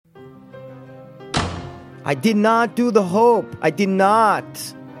I did not do the hope. I did not.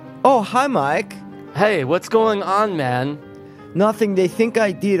 Oh, hi, Mike. Hey, what's going on, man? Nothing. They think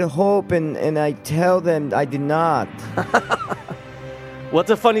I did hope, and I tell them I did not. What's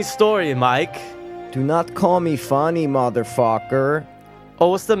a funny story, Mike? Do not call me funny, motherfucker. Oh,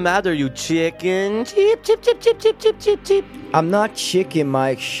 what's the matter, you chicken? Cheep, cheep, cheep, cheep, cheep, cheep, cheep, cheep. I'm not chicken,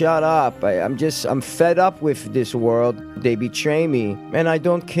 Mike. Shut up. I'm fed up with this world. They betray me, and I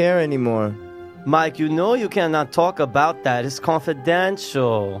don't care anymore. Mike, you know you cannot talk about that. It's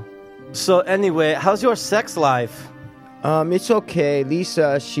confidential. So anyway, how's your sex life? It's okay.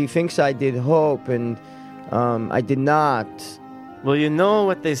 Lisa, she thinks I did hope, and I did not. Well, you know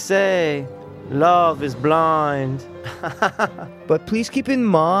what they say. Love is blind. But please keep in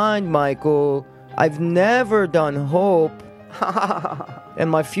mind, Michael, I've never done hope. And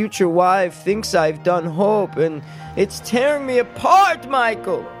my future wife thinks I've done hope, and it's tearing me apart,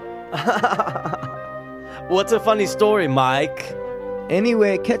 Michael. What's a funny story, Mike?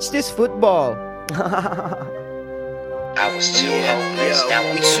 Anyway, catch this football. I was too hopeless, now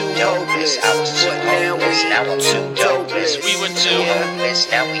we too dopeless. I was too hopeless, now I'm too dopeless. We were too hopeless,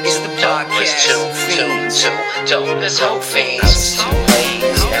 now we too dopeless. Too dopeless, hope fiends. I was too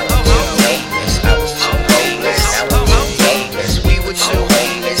hopeless, now I'm too dopeless. I was too hopeless, now I'm too dopeless. We were too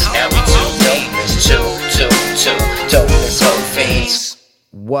hopeless, now we too dopeless. Too dopeless, hope fiends.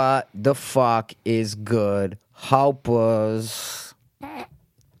 What the fuck is good? Helpers.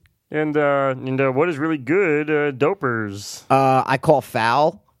 And what is really good, dopers? I call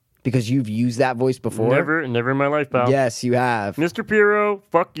foul because you've used that voice before. Never in my life, pal. Yes, you have. Mr. Piero,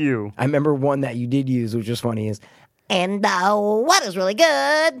 fuck you. I remember one that you did use, which was funny, is And what is really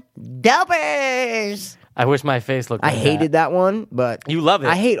good? Dopers! I wish my face looked I like hated that one, but You love it.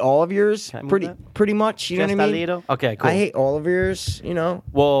 I hate all of yours Can I move pretty much, you know Just what I a mean? little? Okay, cool. I hate all of yours, you know.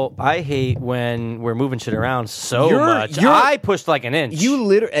 Well, I hate when we're moving shit around so much. you're- I pushed like an inch. You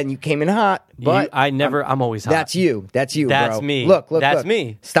literally, and you came in hot, but I'm always hot. That's you. That's you, That's bro. me. Look. That's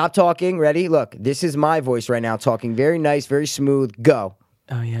me. Stop talking. Ready? Look, this is my voice right now, talking very nice, very smooth. Go.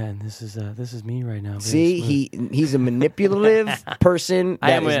 Oh yeah, and this is me right now. Very See, smooth. he's a manipulative person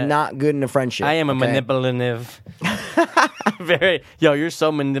I that am is a- not good in a friendship. I am a okay? manipulative. You're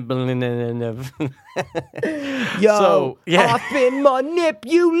so manipulative. Yo, So, yeah. I've been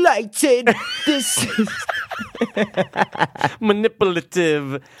manipulated. This is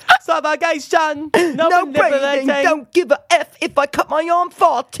Manipulative. Subjugation. No, no breathing. manipulating. Don't give a F if I cut my arm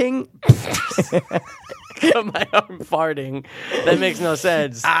farting. My arm farting. That makes no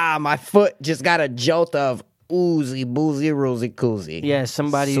sense. My foot just got a jolt of oozy, boozy, rosy, koozy. Yeah,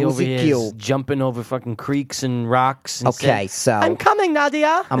 somebody Susie over here is Q. jumping over fucking creeks and rocks. And Okay, saying, so I'm coming,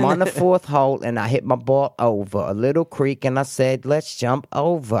 Nadia. I'm on the fourth hole and I hit my ball over a little creek and I said, let's jump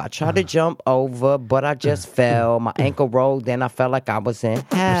over. I tried to jump over, but I just fell. My ankle rolled and I felt like I was in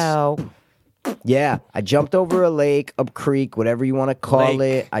hell. Yeah, I jumped over a lake, a creek, whatever you want to call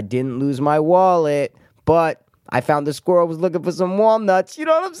Lake. it. I didn't lose my wallet, but I found the squirrel was looking for some walnuts. You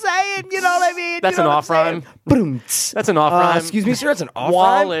know what I'm saying? You know what I mean? That's You know an what I'm off rhyme. saying? Boom-ts. That's an off rhyme. Excuse me, sir. That's an off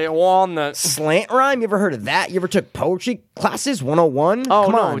rhyme. Walnut. Slant rhyme? You ever heard of that? You ever took poetry classes 101? Oh,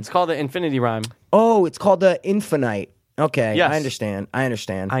 Come no, on. it's called the infinity rhyme. Oh, it's called the Infinite. Okay, Yes. I understand.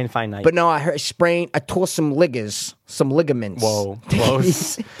 Infinite. But no, I tore some ligaments. Whoa.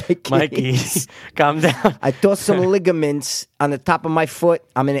 Take it Mikey, easy. calm down. I tore some ligaments on the top of my foot.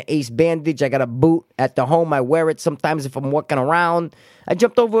 I'm in an ace bandage. I got a boot at the home. I wear it sometimes if I'm walking around. I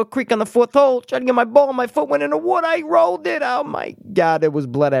jumped over a creek on the fourth hole, tried to get my ball. My foot went in the water. I rolled it. Oh my God, there was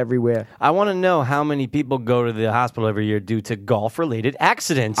blood everywhere. I want to know how many people go to the hospital every year due to golf-related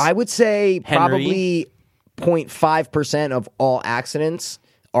accidents. I would say Henry? probably 0.5% of all accidents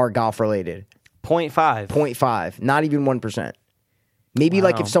are golf related. 0.5. 0.5, not even 1%. Maybe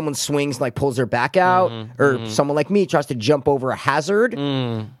like if someone swings, like pulls their back out, or someone like me tries to jump over a hazard.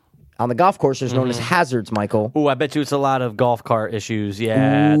 On the golf course, there's known as hazards, Michael. Ooh, I bet you it's a lot of golf cart issues.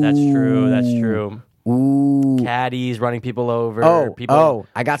 Yeah, that's true. That's true. Ooh. Caddies running people over. People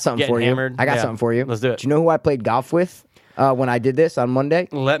I got something getting for you. hammered. I got Yeah. something for you. Let's do it. Do you know who I played golf with when I did this on Monday?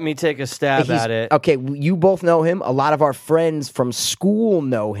 Let me take a stab He's- at it. Okay, you both know him. A lot of our friends from school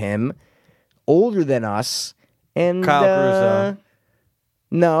know him. Older than us. And Kyle Caruso.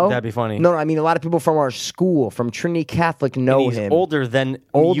 No. That'd be funny. No, I mean a lot of people from our school, from Trinity Catholic, know He's him. older than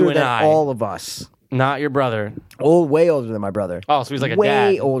Older you and than I. all of us. Not your brother. Way older than my brother. Oh, so he's like a way dad.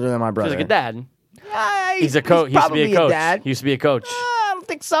 Way older than my brother. He's like a dad. Ah, He's a coach. He used to be probably a coach. dad. He used to be a coach. I don't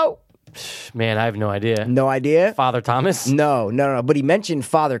think so. Man, I have no idea. No idea? Father Thomas? No. But he mentioned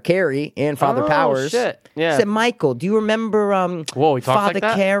Father Carey and Father Oh, Powers. shit. Yeah. He said, Michael, do you remember Whoa, he talks Father like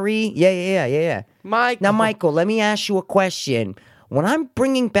that? Carey? Yeah. Michael. Now, Michael, let me ask you a question. When I'm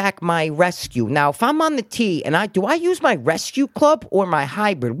bringing back my rescue, now if I'm on the tee and I use my rescue club or my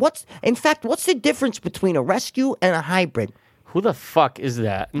hybrid? What's the difference between a rescue and a hybrid? Who the fuck is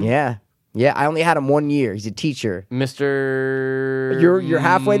that? Yeah, I only had him 1 year. He's a teacher. Mr. You're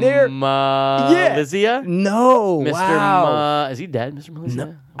halfway there. Malizia? No, Mr. wow. Is he dead, Mr.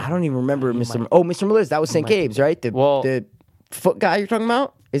 Malizia? I don't even remember Mr. Mr. Meliz. That was St. Gabe's, right? The foot guy you're talking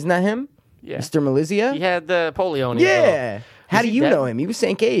about? Isn't that him? Yeah. Mr. Melizia? He had the polio. Yeah. How Is do he you dead? know him? He was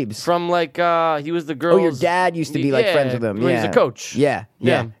St. Gabe's. From he was the girl. Oh, your dad used to be like friends with him. Well, Yeah. he's a coach. Yeah.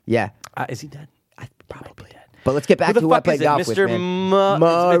 Is he dead? Probably dead. But let's get back Who to the who I fuck is played it? golf with, Mr.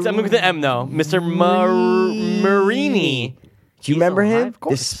 man. It's with the M though. Mr. Marini. Do you remember alive? him? Of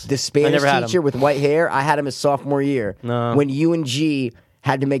course. The Spanish never had him. teacher with white hair. I had him his sophomore year. No. When you and G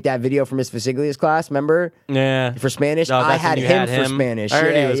had to make that video for Miss Vasiglia's class, remember? Yeah. For Spanish, Oh, I that's had when you him had for him? Spanish. I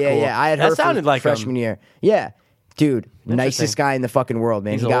heard he yeah, was yeah, cool. yeah. I had That her sounded for like him. freshman year. Yeah, dude, nicest guy in the fucking world,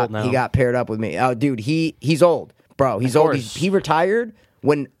 man. He's he got old now. he got paired up with me. Oh, dude, he's old, bro. He's Of old. course. He retired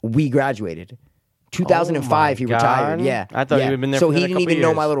when we graduated. 2005, he God. retired. Yeah, I thought he yeah. had been there So for he a didn't couple even know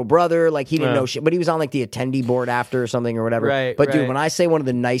years. my little brother. Like he didn't Yeah. know shit, but he was on like the attendee board after or something or whatever. Right, But dude, right. when I say one of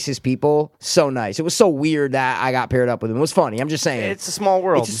the nicest people, so nice. It was so weird that I got paired up with him. It was funny. I'm just saying. It's a small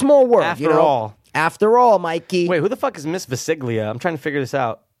world. It's a small world. After you know? all. After all, Mikey. Wait, who the fuck is Miss Visiglia? I'm trying to figure this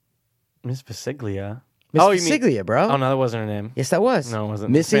out. Miss Visiglia? Miss you mean- Visiglia, bro. Oh, no, that wasn't her name. Yes, that was. No, it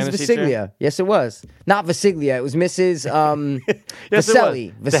wasn't. Mrs. Spanish teacher? Visiglia. Yes, it was. Not Visiglia. It was Mrs. Yes, it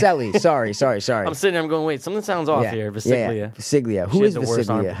Viselli. was. Viselli. Sorry. I'm sitting there, I'm going, wait, something sounds off here. Visiglia. Yeah. Visiglia. She Who had is the worst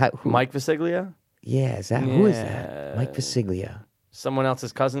arm. Visiglia? Who? Mike Visiglia? Yeah, is that who is that? Mike Visiglia. Someone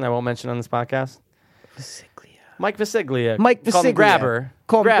else's cousin I won't mention on this podcast. Visiglia. Mike Visiglia. Mike Call him Visiglia. Grabber.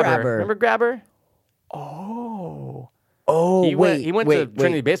 Call him Grabber. Remember Grabber? Oh, He went to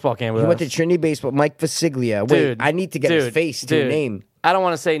Trinity baseball camp with He us. went to Trinity baseball. Mike Visiglia. Wait, Dude, I need to get his face to a name. I don't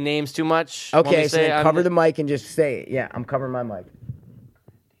want to say names too much. Okay, so then cover the mic and just say it. Yeah, I'm covering my mic.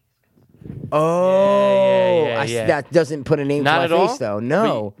 Oh, yeah. that doesn't put a name Not to at my all? face, though.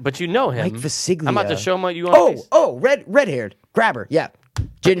 No. But you know him. Mike Visiglia. I'm about to show him you on face. Red haired. Grabber. Yeah.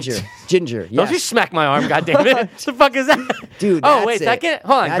 Ginger. Yes. Don't you smack my arm, goddammit. What the fuck is that? Dude, Oh, that's wait, it. second?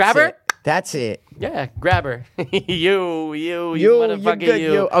 Hold on, That's Grabber? it. That's it. Yeah, Grabber. you You motherfucker, good,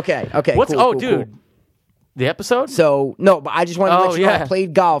 you. Okay. What's, cool, oh, cool, dude. cool. The episode? So, no, but I just wanted to Oh, let you know I yeah.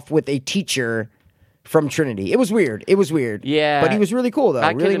 played golf with a teacher from Trinity. It was weird. Yeah. But he was really cool, though.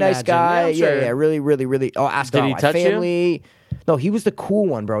 I Really can nice imagine. guy. Yeah, I'm sure. Yeah, really, really, really. Oh, asked Did about he my touch you? family. No, he was the cool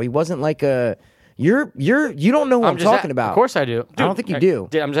one, bro. He wasn't like a. You don't know what I'm talking about. Of course I do. Dude, I don't think you do.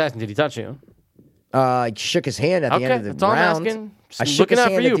 I'm just asking, did he touch you? I shook his hand at the end of the that's all I'm round. asking. Just I shook looking his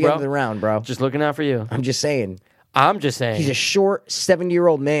out hand for you, at the bro. end of the round, bro. Just looking out for you. I'm just saying. I'm just saying. He's a short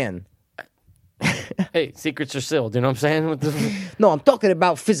 70-year-old man. Hey, secrets are sealed. You know what I'm saying? With the- No, I'm talking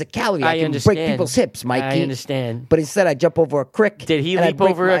about physicality. I can understand. break people's hips, Mikey. I understand. But instead, I jump over a crick. Did he and I leap break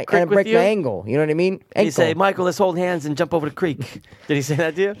over a my- crick and I break with you? my ankle. You know what I mean? Ankle. He say, Michael, let's hold hands and jump over the creek. Did he say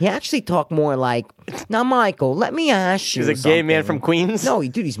that to you? He actually talked more like, now, Michael, let me ask you He's a gay man something." from Queens? No,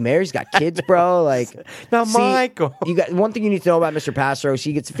 dude, he's married. He's got kids, bro. Like, Now, see, Michael. you got one thing you need to know about Mr. Pastros.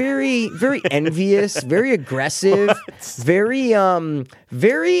 He gets very, very envious, very aggressive,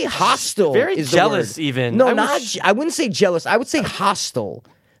 very hostile. Very is the jealous word. even. No, I I wouldn't say jealous. I would say hostile.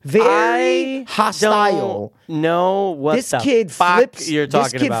 Very hostile. No, what This the kid fuck flips. you're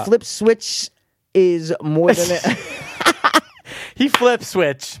talking this kid about. flip switch is more than a. He flip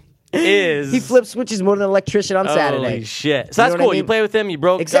switch is. He flip switches more than an electrician on Saturday. Holy shit. So You that's know what I cool. You mean? play with him. You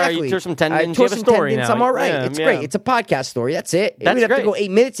broke. Exactly. You tore some I tendons. tore You have a some story tendons. now. I'm all right. Yeah, It's yeah. great. It's a podcast story. That's it. That's We'd have to great. go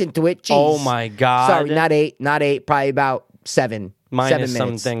 8 minutes into it. Jeez. Oh my God. Sorry, not eight. Probably about 7. Minus 7 some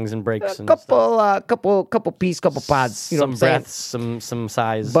minutes. things and breaks and Couple piece, couple pods. You know some what I'm saying? breaths, some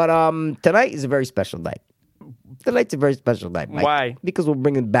size. But tonight is a very special night. Tonight's a very special night, Mike. Why? Because we're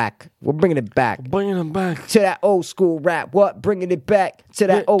bringing it back. We're bringing it back bringing him back. to that old school rap. What? Bringing it back to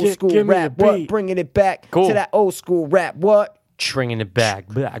that old school give me rap. the What? beat. Bringing it back Cool. to that old school rap. What? Bringing it back.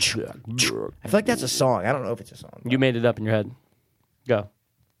 I feel like that's a song. I don't know if it's a song. You made it up in your head. Go.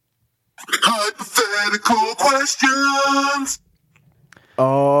 Hypothetical questions.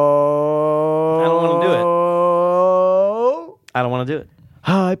 Oh. I don't wanna do it. I don't want to do it.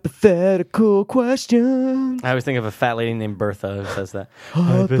 Hypothetical questions. I always think of a fat lady named Bertha who says that.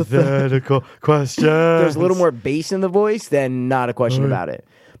 Hypothetical question. There's a little more bass in the voice than not a question about it.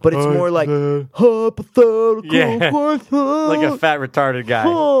 But it's more like hypothetical Yeah. questions. Like a fat retarded guy.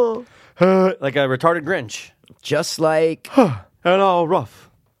 Like a retarded Grinch. Just like, And I'll rough.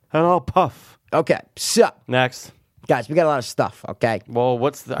 And I'll puff. okay, so, Next. guys, we got a lot of stuff, okay? Well,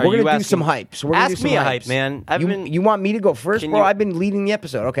 what's the... Are We're you going to do asking- some hype. So we're gonna Ask do some me a hypes. hype, man. I've been... You want me to go first, Can bro? you- I've been leading the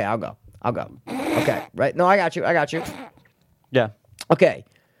episode. Okay, I'll go. Okay, right? No, I got you. Yeah. Okay.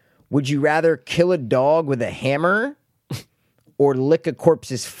 Would you rather kill a dog with a hammer or lick a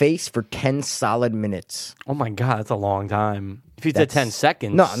corpse's face for 10 solid minutes? Oh, my God. That's a long time. If you said 10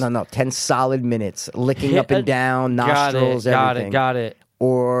 seconds... No. 10 solid minutes. Licking up and down, nostrils, everything. Got it.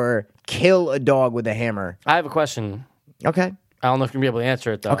 Or kill a dog with a hammer. I have a question. Okay. I don't know if you're going to be able to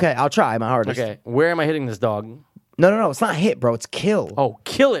answer it, though. Okay, I'll try my hardest. Okay. Where am I hitting this dog? No. It's not hit, bro. It's kill. Oh,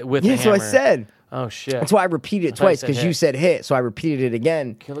 kill it with yeah, a that's what hammer. I said. Oh, shit. That's why I repeated it thought you twice, said because you hit. said hit, so I repeated it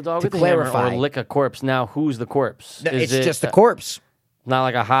again. Kill a dog to with a clarify. hammer or lick a corpse. Now, who's the corpse? It's Is just a it corpse. not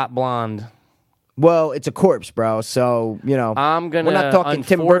like a hot blonde? Well, it's a corpse, bro. So, I'm gonna, we're not talking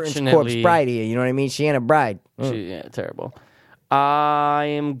Tim Burton's corpse unfortunately- bride here. You know what I mean? She ain't a bride. Yeah, terrible. I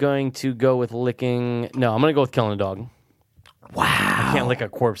am going to go with licking... No, I'm going to go with killing a dog. Wow. I can't lick a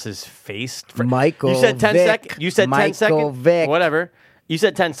corpse's face. Michael You said 10 Vick. seconds. You said 10 Michael seconds. Vick. Whatever. You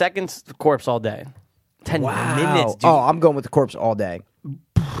said 10 seconds, corpse all day. 10 minutes, dude. Oh, I'm going with the corpse all day.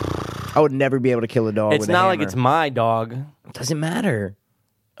 I would never be able to kill a dog It's with a not hammer. like it's my dog. Doesn't matter.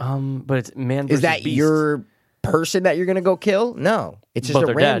 But it's man versus Is that beast. your person that you're going to go kill? No. It's just But a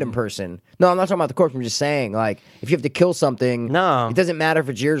they're random dead. person. No, I'm not talking about the corpse. I'm just saying, like, if you have to kill something, No. it doesn't matter if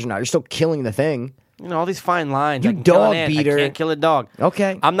it's yours or not. You're still killing the thing. all these fine lines. You I can kill an dog ant. beater. I can't kill a dog.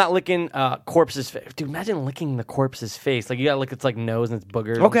 Okay. I'm not licking corpse's face. Dude, imagine licking the corpse's face. Like, you got to lick its, like, nose and its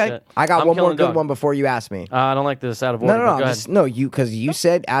boogers and Okay. shit. I got I'm one more killing a good dog. one before you ask me. I don't like this out of order. No, but go ahead. because you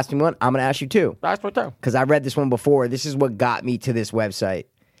said ask me one. I'm going to ask you two. That's right there. Because I read this one before. This is what got me to this website.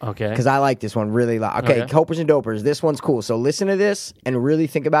 Okay. Because I like this one really a lot. Okay, Okay. Hopers and Dopers. This one's cool. So listen to this and really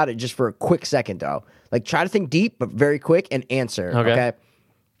think about it just for a quick second, though. Like, try to think deep, but very quick and answer. Okay.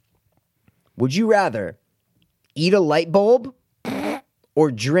 Would you rather eat a light bulb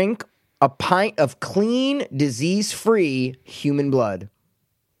or drink a pint of clean, disease-free human blood?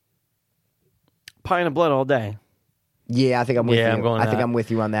 Pint of blood all day. Yeah, I think I'm with you. I'm going I think that. I'm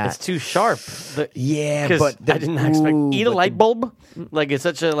with you on that. It's too sharp. Yeah, 'Cause but I didn't expect eat a but light bulb. Like it's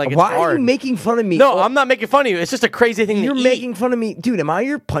such a like. Why it's hard. are you making fun of me? No, I'm not making fun of you. It's just a crazy thing You're to making eat. fun of me, dude. Am I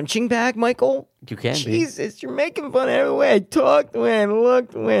your punching bag, Michael? You can be. Jesus, you're making fun of every way I talk, the way I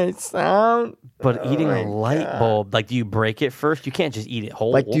look, the way I sound. But eating a light bulb, like, do you break it first? You can't just eat it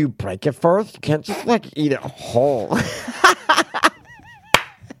whole. Like, do you break it first? You can't just like eat it whole.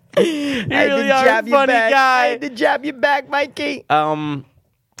 You really are a funny I guy. had to jab you back, Mikey.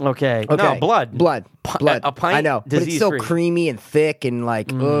 Okay. No, blood. Blood. A pint, I know. But it's so disease-free. creamy and thick and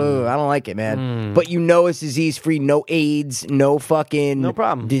like, ugh, I don't like it, man. But it's disease free, no AIDS, no fucking No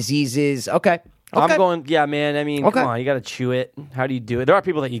problem. diseases. Okay. I'm going. Yeah, man. I mean, Okay. come on. You got to chew it. How do you do it? There are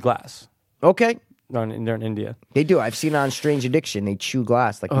people that eat glass. Okay. They're in India. They do. I've seen it on Strange Addiction. They chew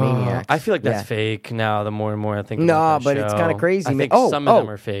glass like maniacs. I feel like that's Yeah. fake now. The more and more I think. No, about that but it's show. kind of crazy, I man. think some of them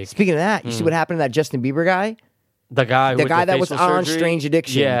are fake. Speaking of that, you see what happened to that Justin Bieber guy? The guy The guy that was facial on surgery? Strange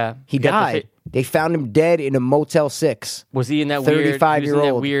Addiction. Yeah, He got the died. They found him dead in a Motel 6. Was he in that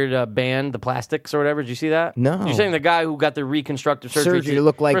 35-year-old. weird band, the Plastics or whatever? Did you see that? No. You're saying the guy who got the reconstructive surgery To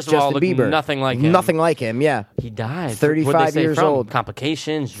look like first of all, Justin looked Bieber. nothing like him. Nothing like him, yeah. He died. 35 What'd they say years from? old.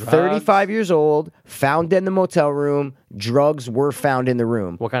 Complications. Drugs? 35 years old, found dead in the motel room. Drugs were found in the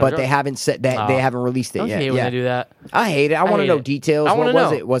room. What kind of but they drugs? haven't said that. They haven't released it Don't you yet. hate when they do that? I hate it. I want to hate know it. details. I What wanna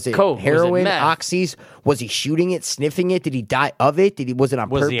was know. it? Was it Coke? Was it heroin, meth? oxys? Was he shooting it, sniffing it? Did he die of it? Was it on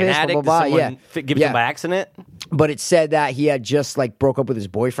Was purpose? he an addict? Blah, blah, Did blah. someone Yeah. give it to him by accident? But it said that he had just like broke up with his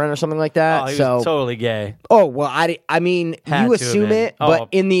boyfriend or something like that. Oh, he so was totally gay. Oh well, I mean, Had you to have assume been. it, but Oh.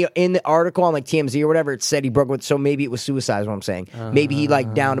 in the article on like TMZ or whatever, it said he broke with. So maybe it was suicide. Is what I'm saying. Maybe he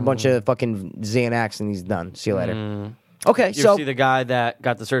like downed a bunch of fucking Xanax and he's done. See you later. Okay, You so ever see the guy that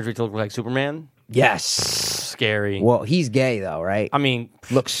got the surgery to look like Superman? yes. Scary. Well, he's gay though, right? I mean,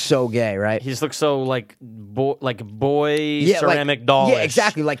 Looks so gay, right? he just looks so like boy Yeah, ceramic like, doll. Yeah,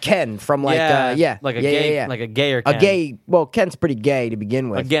 exactly, like Ken from like like a gay, yeah. like a gayer. a Ken. gay. Well, Ken's pretty gay to begin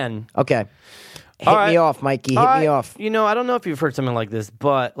with. Again. Okay. Hit All me right. off, Mikey. Hit All me right. off. You know, I don't know if you've heard something like this,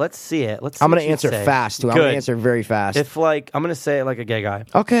 but let's see it. Let's. See I'm what gonna you answer say. fast too. I'm Good. gonna answer very fast. If like I'm gonna say it like a gay guy.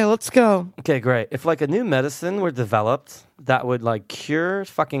 Okay, let's go. Okay, great. If like a new medicine were developed that would like cure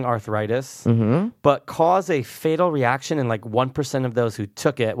fucking arthritis, but cause a fatal reaction in like 1% of those who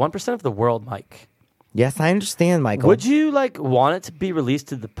took it, 1% of the world, Mike. Yes, I understand, Michael. Would you like want it to be released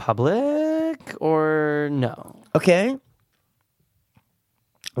to the public or no? Okay.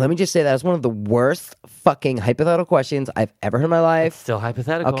 Let me just say that is one of the worst fucking hypothetical questions I've ever heard in my life. Still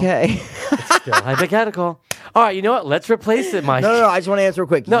hypothetical. Okay. It's still hypothetical. All right, you know what? Let's replace it, Mike. No. I just want to answer real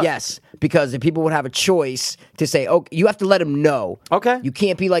quick. No. Yes, because if people would have a choice to say, oh, you have to let them know. Okay. You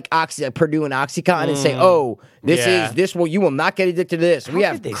can't be like Purdue and Oxycontin and say, oh, you will not get addicted to this. We How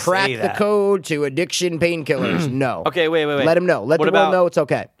have could they cracked say the that? code to addiction painkillers. No. Okay, wait. Let them know. Let What the world about know it's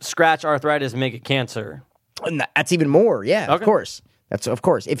okay. scratch arthritis, make it cancer? And that's even more. Yeah, of Okay. course. Of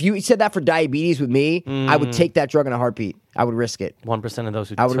course. If you said that for diabetes with me, I would take that drug in a heartbeat. I would risk it. 1% of those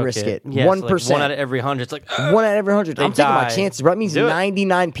who I would took risk it. Yes, 1%. Like 1 out of every 100. It's like, 1 out of every 100. I'm taking my die. chances. That means Do it.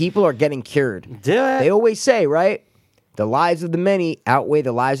 99 people are getting cured. Do it. They always say, right? The lives of the many outweigh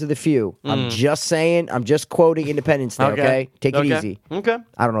the lives of the few. I'm just saying. I'm just quoting Independence Day. Okay, take it easy. Okay.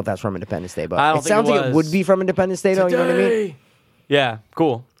 I don't know if that's from Independence Day, but I don't it think sounds it like it was. would be from Independence Day. Though, you know what I mean? Yeah,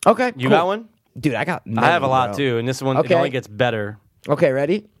 cool. Okay, You cool. got one? Dude, I got. I have a many, lot bro. too, and this one Okay. it only gets better. Okay,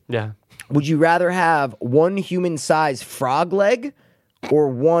 ready? Yeah. Would you rather have one human-sized frog leg or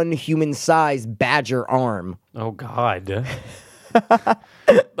one human-sized badger arm? Oh God.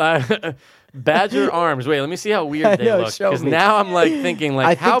 Badger arms. Wait, let me see how weird they know, look. show Because me. now I'm like thinking, like,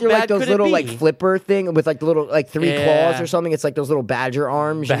 I how think they're bad like those could little it be? like flipper thing with like the little like 3 Yeah. claws or something. It's like those little badger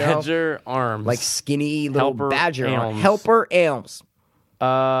arms, you know? Badger arms. Like skinny little Helper badger arms. arms. Helper arms.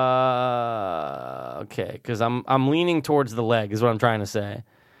 Okay, because I'm leaning towards the leg. Is what I'm trying to say.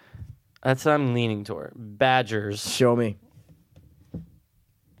 That's what I'm leaning toward. Badgers. Show me.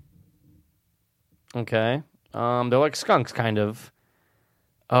 Okay. They're like skunks, kind of.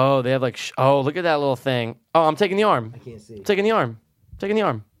 Oh, they have like. Oh, look at that little thing. Oh, I'm taking the arm. I can't see. Taking the arm. Taking the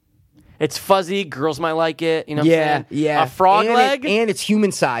arm. It's fuzzy. Girls might like it. You know what I'm Yeah, saying? yeah. A frog and leg. and it's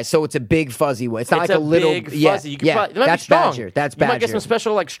human size, so it's a big fuzzy one. It's not It's like a little big yeah, fuzzy. You could yeah. probably, it might That's be strong. badger. That's You badger. might get some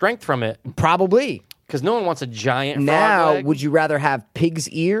special like strength from it Probably. because no one wants a giant frog Now, leg. would you rather have pig's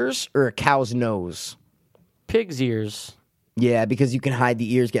ears or a cow's nose? Pig's ears. Yeah, because you can hide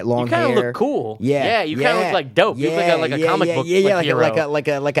the ears, get long You kind hair. of look cool. Yeah, you kind of look like dope. You look like a comic book like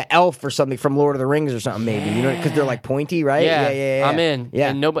hero. like a elf or something from Lord of the Rings or something. Maybe you know because they're like pointy, right? Yeah. I'm in. Yeah.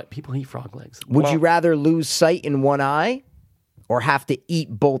 And nobody people eat frog legs. Would Well, you rather lose sight in one eye or have to eat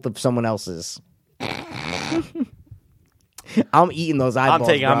both of someone else's? I'm eating those eyeballs.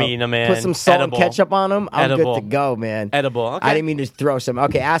 I'm eating them, man. Put some salt Edible. and ketchup on them. I'm Edible. good to go, man. Edible. Okay. I didn't mean to throw some.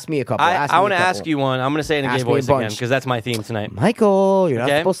 Okay, ask me a couple. I want to ask you one. I'm going to say it in a Ask gay me a voice again bunch. because that's my theme tonight. Michael, you're not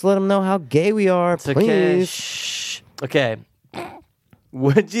Okay. supposed to let them know how gay we are. It's okay. Please. Shh. Okay.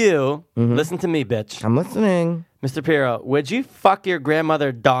 Would you listen to me, bitch, I'm listening. Mr. Pirro? Would you fuck your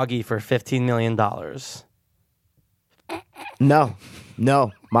grandmother doggy for $15 million?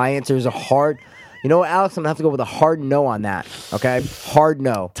 No. My answer is a hard. You know what, Alex? I'm gonna have to go with a hard no on that. Okay, hard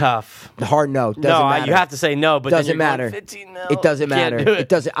no. Tough. Hard no. Doesn't No, matter. you have to say no, but Doesn't then you're matter. Going, 15 mil. It doesn't Can't matter. do It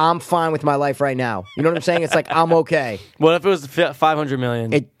doesn't. I'm fine with my life right now. You know what I'm saying? It's like I'm okay. What if it was $500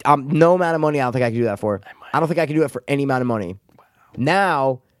 million? No amount of money. I don't think I can do that for. I don't think I can do it for any amount of money.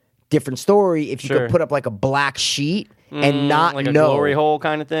 Now, different story. If you Sure. could put up like a black sheet and not like a know. glory hole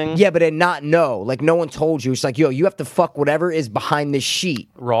kind of thing? Yeah, but then not know. Like no one told you. It's like, yo, you have to fuck whatever is behind this sheet.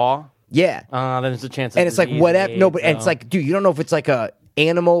 Raw? Yeah. Then there's a chance of And it's like disease whatever. and No, AIDS, but and it's though. like, dude, you don't know if it's like a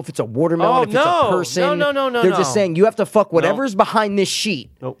animal, if it's a watermelon, Oh, if it's no. a person. No, They're just no. saying you have to fuck whatever's behind this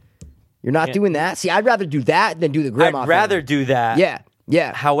sheet. Nope. You're not doing that. See, I'd rather do that than do the grandma. I'd rather thing. do that.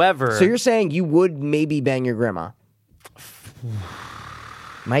 Yeah. However, So you're saying you would maybe bang your grandma,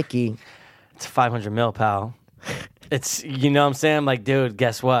 Mikey? it's 500 mil, pal. It's, you know what I'm saying? I'm like, dude,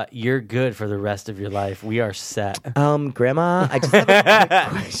 guess what? You're good for the rest of your life. We are set. Grandma, I just have a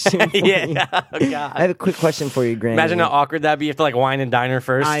quick question. For you. Yeah. Oh, God. I have a quick question for you, Granny. Imagine how awkward that'd be. You have to like wine and dine her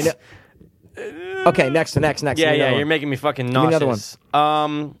first. I know. Okay, next. Yeah, Give me another yeah. one. You're making me fucking me another nauseous.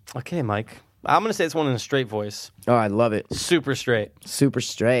 Okay, Mike. I'm gonna say this one in a straight voice. Oh, I love it. Super straight. Super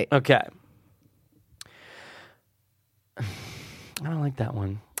straight. Okay. I don't like that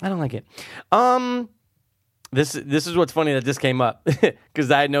one. I don't like it. This is what's funny that this came up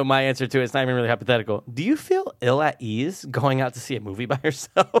because I know my answer to it. It's not even really hypothetical. Do you feel ill at ease going out to see a movie by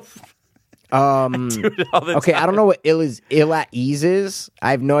yourself? Do it all the Okay, time. I don't know what ill at ease is.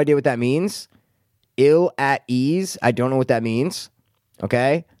 I have no idea what that means. Ill at ease. I don't know what that means.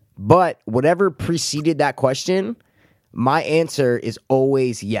 Okay? But whatever preceded that question, my answer is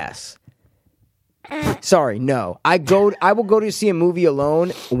always yes. Sorry, no. I will go to see a movie alone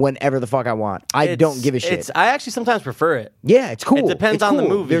whenever the fuck I want. I don't give a shit. I actually sometimes prefer it. Yeah, it's cool. It depends It's on the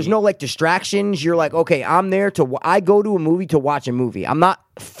cool. movie. There's no like distractions. You're like, okay, I'm there to. I go to a movie to watch a movie. I'm not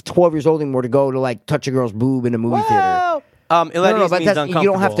 12 years old anymore to go to like touch a girl's boob in a movie theater. Ill at ease but means that's, uncomfortable. you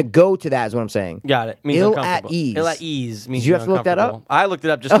don't have to go to that. Is what I'm saying. Got it. Means Ill uncomfortable. at ease. Ill at ease means Did you have to look that up? uncomfortable. I looked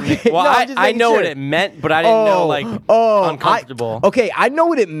it up just to make. Okay, Well, no, I'm just I making know sure. what it meant, but I didn't know like uncomfortable. I know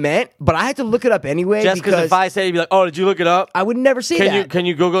what it meant, but I had to look it up anyway just because if I said, you'd be like, "Oh, did you look it up?" I would never say that. Can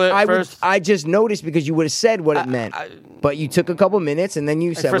you Google it first? I just noticed because you would have said what it meant, but you took a couple minutes and then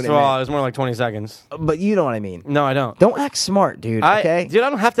you said First what of it all, it meant. was more like 20 seconds. But you know what I mean. No, I don't. Don't act smart, dude. Okay. Dude, I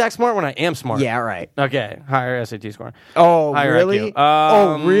don't have to act smart when I am smart. Yeah. All right. Okay. Higher SAT score. Oh, Higher really? IQ.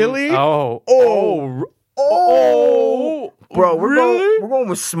 Oh, really? Oh. Bro, we're really? going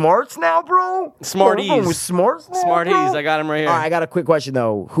with smarts now, bro. Smarties. We're going with smarts now, Smarties. bro? I got him right here. All right, I got a quick question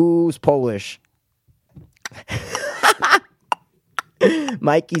though. Who's Polish?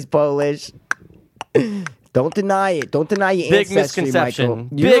 Mikey's Polish. Don't deny it. Don't deny your Big ancestry, misconception. Michael.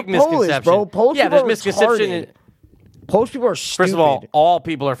 You're Big Polish, misconception. bro. Polish Yeah, people there's are misconception. retarded. Polish people are stupid. First of all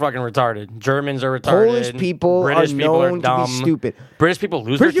people are fucking retarded. Germans are retarded. Polish people British are people are known to dumb. be stupid. British people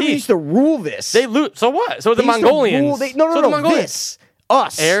lose British their people teeth. used to rule this. They lose. So what? So the They used to Mongolians. rule- no, So the Mongolians. this.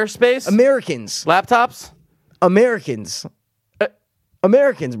 Us. Airspace. Americans. Laptops. Americans.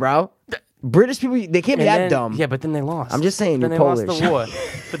 Americans, bro. British people, they can't be And that then- dumb. Yeah, but then they lost. I'm just saying, Then you're they Polish. lost the war.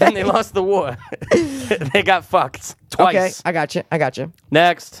 But then they lost the war. They got fucked twice. Okay, I got you.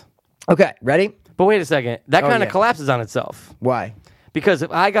 Next. Okay, ready? But wait a second. That Oh, kind of yeah. collapses on itself. Why? Because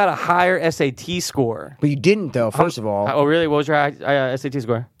if I got a higher SAT score. But you didn't, though, first of all. Oh, really? What was your SAT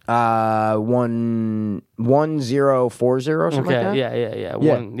score? 1040 or something Okay, like that?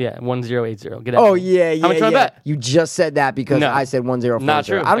 yeah. 1080. Get out. Oh, yeah. How much do I bet? You just said that because No. I said 1040. Not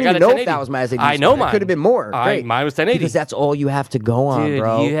true. I don't I got even a know if 1080. that was my SAT I score. know It mine. could have been more. Great. Mine was 1080. Because that's all you have to go on, Dude,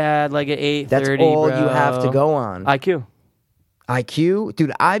 bro. you had like an 830, That's all bro. you have to go on. IQ. IQ?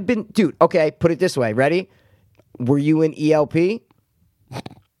 Dude, okay, put it this way. Ready? Were you in ELP?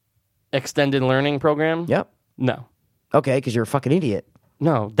 Extended learning program? Yep. No. Okay, because you're a fucking idiot.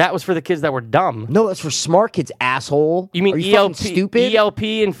 No, that was for the kids that were dumb. No, that's for smart kids, asshole. You mean Are you ELP? fucking stupid? ELP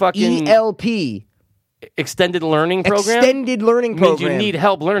and fucking ELP. extended learning program? Extended learning Means program. you need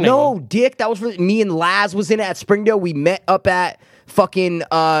help learning. No, dick. That was for me and Laz was in it at Springdale. We met up at fucking in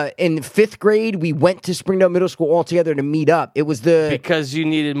 5th grade. We went to Springdale Middle School all together to meet up. It was the Because you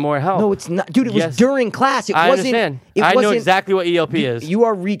needed more help. no, it's not, dude. It Yes. was during class. It I wasn't. understand. It I know wasn't- exactly what ELP is. You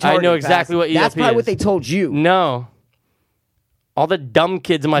are retarded. I know exactly Baz. what That's ELP probably is. what they told you. No. All the dumb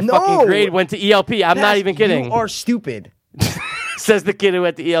kids in my No. fucking grade went to ELP. I'm not Baz, even kidding. You are stupid. Says the kid who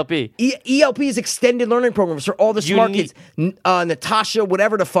went to ELP. ELP is extended learning programs for all the You smart need- kids. Natasha,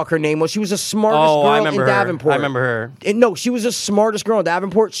 whatever the fuck her name was, she was the smartest Oh, girl I remember in her. Davenport. I remember her. And no, she was the smartest girl in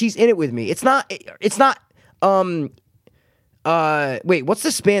Davenport. She's in it with me. It's not. Wait, what's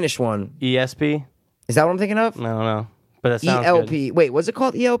the Spanish one? ESP? Is that what I'm thinking of? I don't know. But that sounds ELP. good. Wait, was it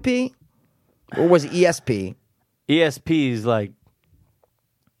called ELP? Or was it ESP? ESP is like,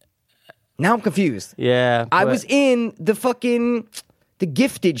 Now I'm confused. yeah. I but- was in the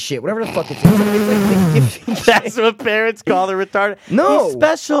gifted shit, whatever the fuck it's like the gifted shit. That's what parents call the retarded. No. He's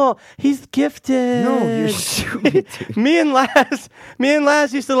special. He's gifted. No, you're stupid, dude. me and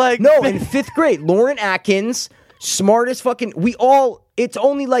Laz used to like. No, in 5th grade, Lauren Atkins, smartest fucking. It's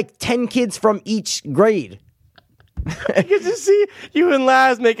only like 10 kids from each grade. I get to see you and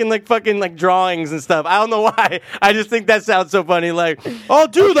Laz making like fucking like drawings and stuff. I don't know why. I just think that sounds so funny. Like, oh,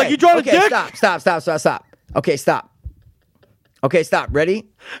 dude, like you drawing a dick. Stop. Okay, stop. Okay, stop. Ready?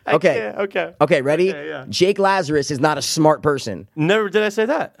 Okay. Okay. Okay, ready? Okay, yeah. Jake Lazarus is not a smart person. Never did I say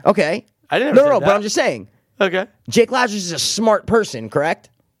that. Okay. I didn't No, say no, that. but I'm just saying. Okay. Jake Lazarus is a smart person, correct?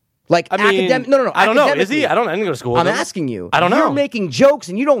 Like I mean, academic. No. I don't know. Is academically. he? I didn't go to school. with I'm him. asking you. I don't know. You're making jokes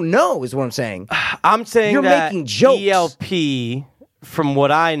and you don't know, is what I'm saying. I'm saying You're that making jokes. ELP, from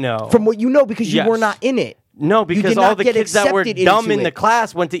what I know, From what you know, because you Yes. were not in it. No, You because did all not the get kids that were accepted dumb into in the it.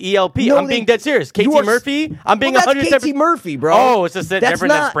 class went to ELP. No, I'm being dead serious. KT you are- Murphy. I'm being well, 100%. that's KT Murphy, bro. Oh, it's just that That's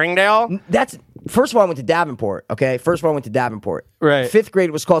different than not- Springdale. That's first of all, I went to Davenport. Okay, first of all, I went to Davenport. Right. 5th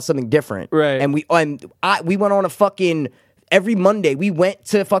grade was called something different. Right. And we went on a fucking every Monday. We went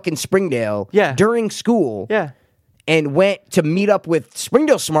to fucking Springdale. Yeah. During school. Yeah. And went to meet up with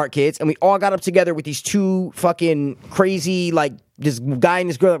Springdale smart kids, and we all got up together with these two fucking crazy, like this guy and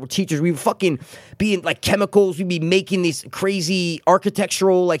this girl that were teachers. We would fucking be in like chemicals. We'd be making these crazy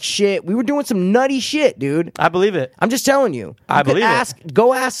architectural like shit. We were doing some nutty shit, dude. I believe it. I'm just telling you. I believe it.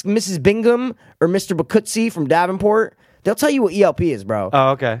 Go ask Mrs. Bingham or Mr. Bakutsi from Davenport. They'll tell you what ELP is, bro.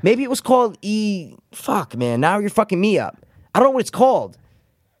 Oh, okay. Maybe it was called Fuck, man. Now you're fucking me up. I don't know what it's called.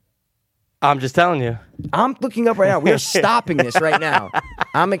 I'm just telling you. I'm looking up right now. We are stopping this right now.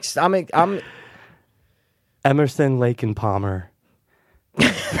 I'm Emerson, Lake, and Palmer.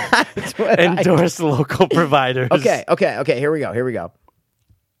 Endorse local providers. Okay. Here we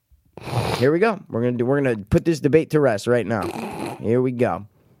go. We're gonna put this debate to rest right now. Here we go.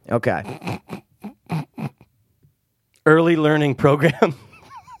 Okay. Early learning program.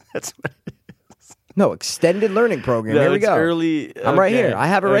 That's what it is. No, extended learning program. No, Here we it's go. Early. I'm right here. I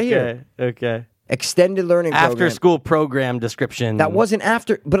have it right here. Okay. Extended learning program. After school program description. That wasn't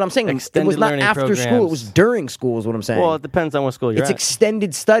after, but I'm saying it Extended was not learning after school. It programs. was during school. Is what I'm saying. Well, it depends on what school you're it's at.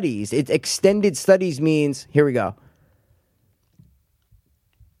 extended studies. Extended studies means. Here we go.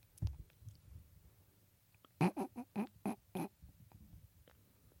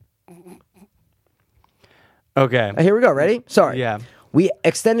 Okay. Here we go. Ready? Sorry. Yeah. We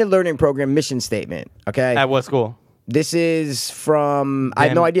extended learning program mission statement. Okay. At what school? This is from. I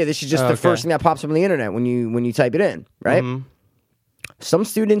have no idea. This is just the first thing that pops up on the internet when you type it in. Right. Mm-hmm. Some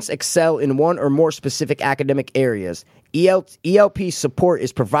students excel in one or more specific academic areas. ELP support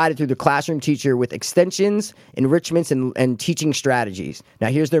is provided through the classroom teacher with extensions, enrichments, and teaching strategies. Now,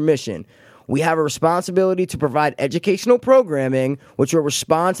 here's their mission. We have a responsibility to provide educational programming which will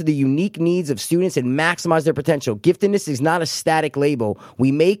respond to the unique needs of students and maximize their potential. Giftedness is not a static label.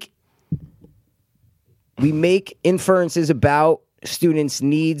 We make inferences about students'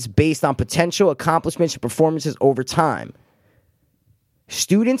 needs based on potential, accomplishments, and performances over time.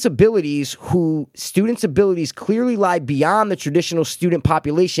 Students' abilities clearly lie beyond the traditional student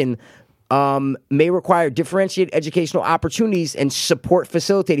population, may require differentiated educational opportunities and support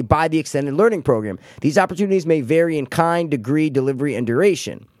facilitated by the extended learning program. These opportunities may vary in kind, degree, delivery, and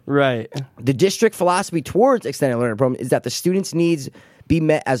duration. Right. The district philosophy towards extended learning program is that the students' needs be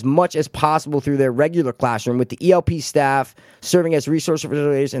met as much as possible through their regular classroom, with the ELP staff serving as resource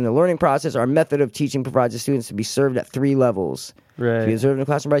facilitators in the learning process. Our method of teaching provides the students to be served at 3 levels. Right. To be observed in the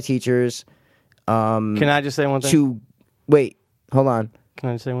classroom by teachers. Can I just say one thing? Hold on. Can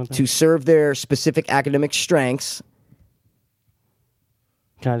I just say one thing? To serve their specific academic strengths.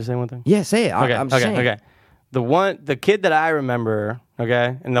 Can I just say one thing? Yeah, say it. I'm just saying. Okay. The kid that I remember,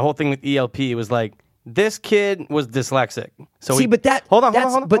 okay, and the whole thing with ELP was like, this kid was dyslexic. So hold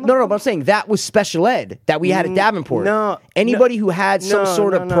on. But I'm saying that was special ed that we had at Davenport. Anybody who had some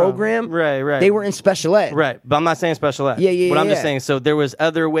sort of program, right, they were in special ed. Right, but I'm not saying special ed. Yeah. But I'm just saying, so there was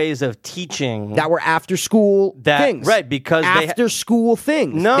other ways of teaching that were after school things. Right, because after school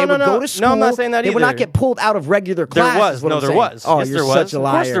things. No, they would go to school. No, I'm not saying that They either. would not get pulled out of regular classes. There was. Oh, yes, you're there was. such a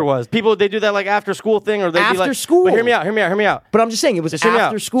liar. Of course there was. People, they do that like after school thing, or they'd be like after school. But hear me out. But I'm just saying it was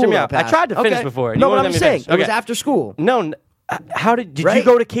after school. Hear me out. I tried to finish before. No, but I'm saying it was after school. No. How did you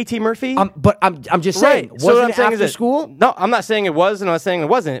go to KT Murphy? But I'm just saying, right. So wasn't it after school? No, I'm not saying it was, and I'm not saying it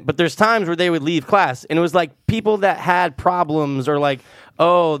wasn't. But there's times where they would leave class, and it was like people that had problems, or like,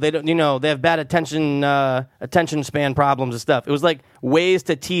 oh, they don't, they have bad attention span problems and stuff. It was like ways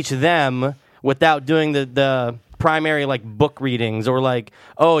to teach them without doing the primary like book readings, or like,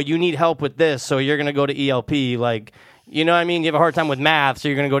 oh, you need help with this, so you're gonna go to ELP, like. You know what I mean? You have a hard time with math, so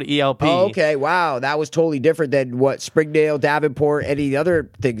you're going to go to ELP. Oh, okay, wow. That was totally different than what Springdale, Davenport, any of the other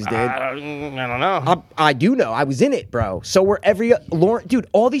things did. I don't know. I do know. I was in it, bro. So were dude,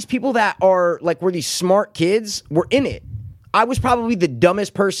 all these people that were these smart kids were in it. I was probably the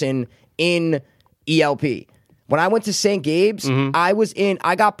dumbest person in ELP. When I went to St. Gabe's,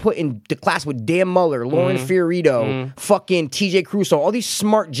 I got put in the class with Dan Muller, Lauren Fiorito, fucking TJ Crusoe, all these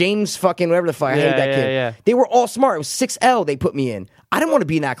smart James fucking whatever the fuck. I hate that kid. Yeah. They were all smart. It was 6L they put me in. I didn't want to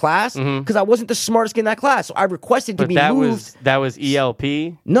be in that class because I wasn't the smartest kid in that class. So I requested to be moved. That was ELP?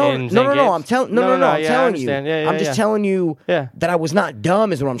 No. I'm telling you. I'm just telling you that I was not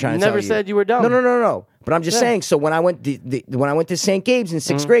dumb is what I'm trying to tell you. Never said you were dumb. No. But I'm just saying, so when I went to St. Gabe's in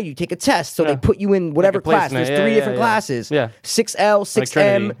 6th grade, you take a test. So they put you in whatever class. There's 3 different classes. Yeah. 6L,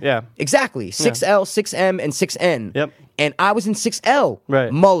 6M. Like yeah. Exactly. 6L, 6M, and 6N. Yep. And I was in 6L.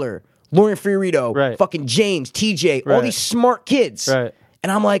 Right. Muller, Lauren Fiorito, right. fucking James, TJ, all these smart kids. Right.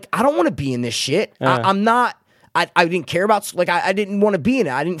 And I'm like, I don't want to be in this shit. I'm not. I didn't care about, I didn't want to be in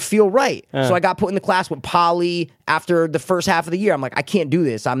it. I didn't feel right. So I got put in the class with Polly after the first half of the year. I'm like, I can't do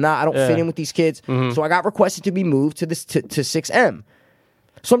this. I don't fit in with these kids. So I got requested to be moved to 6M.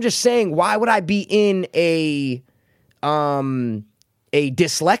 So I'm just saying, why would I be in a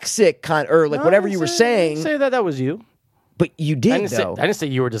dyslexic kind, or like whatever you were saying? Say that was you. But you did, I didn't say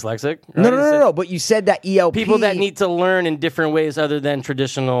you were dyslexic. No. But you said that ELP. People that need to learn in different ways other than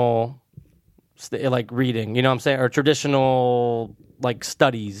traditional, like reading, you know what I'm saying? Or traditional, like,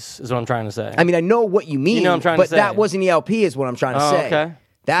 studies is what I'm trying to say. I mean, I know what you mean. You know what I'm trying to say. But that wasn't ELP is what I'm trying to say. Okay.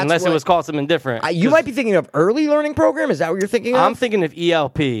 Unless it was called something different. You might be thinking of early learning program. Is that what you're thinking of? I'm thinking of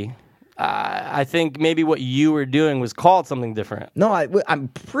ELP. I think maybe what you were doing was called something different. No, I'm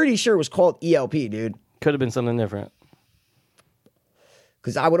pretty sure it was called ELP, dude. Could have been something different.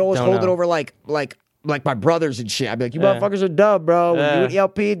 Because I would always Don't hold it know. over like my brothers and shit. I'd be like, you motherfuckers are dumb, bro. You at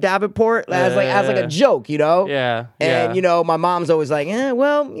ELP, Davenport, as like a joke, you know? Yeah. And, you know, my mom's always like,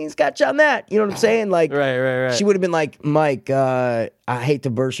 well, he's got you on that. You know what I'm saying? Like, Right. She would have been like, Mike, I hate to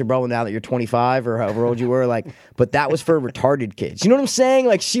burst your bubble now that you're 25 or however old you were, like, but that was for retarded kids. You know what I'm saying?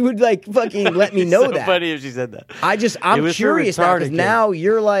 Like, she would like fucking let me know so that. funny if she said that. I'm was for curious now retarded because kids. now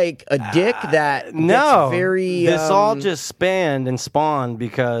you're like a dick that's No. very. This all just spanned and spawned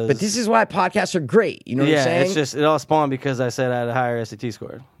because. But this is why podcasts are great. You know what I'm saying? it's just, it all spawned because I said I had a higher SAT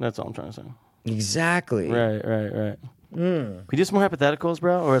score. That's all I'm trying to say. Exactly. Right. We do some more hypotheticals,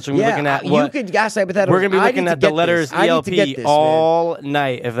 bro? Or should we be Yeah, looking at you what? could guess hypotheticals. We're going to be I looking need to at the get letters this. I need ELP to get this, man. all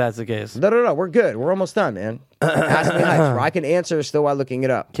night, if that's the case. No. We're good. We're almost done, man. Ask me hypes, bro. I can answer still while looking it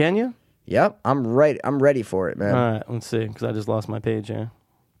up. Can you? Yep, I'm ready. I'm ready for it, man. All right, let's see, because I just lost my page here.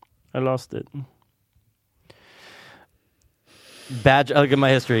 I lost it. Badge. Look at my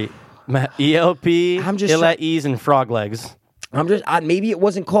history. My ELP, I'm just ill at ease, and frog legs. Maybe it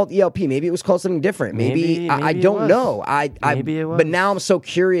wasn't called ELP. Maybe it was called something different. Maybe I maybe it don't was. know. Maybe it was. But now I'm so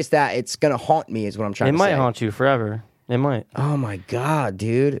curious that it's gonna haunt me. Is what I'm trying It to might say. haunt you forever. It might. Oh my god,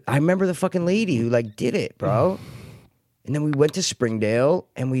 dude! I remember the fucking lady who like did it, bro. And then we went to Springdale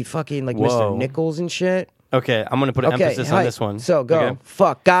and we fucking like Whoa. Mr. Nichols and shit. Okay, I'm gonna put an emphasis on hi. this one. So go. Okay.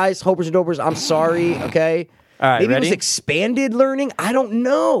 Fuck, guys, hopers and dopers. I'm sorry. Okay. All right, Maybe ready? it was expanded learning. I don't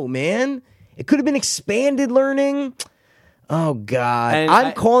know, man. It could have been expanded learning. Oh God, And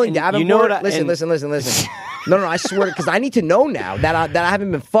I'm calling and Davenport. you know what I- listen. and- No, I swear, because I need to know now that I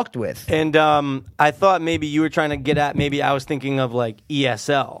haven't been fucked with. And I thought maybe you were trying to get at. Maybe I was thinking of like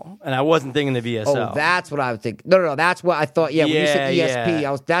ESL, and I wasn't thinking of ESL. Oh, that's what I would think. No. That's what I thought. Yeah, when you said Yeah, ESP, yeah.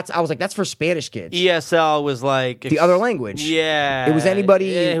 I was like, that's for Spanish kids. ESL was like The other language. Yeah, It was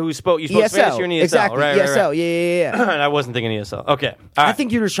anybody who spoke. You spoke Spanish. You're an ESL, exactly. right? ESL. Right. Yeah. And I wasn't thinking ESL. Okay, all I right.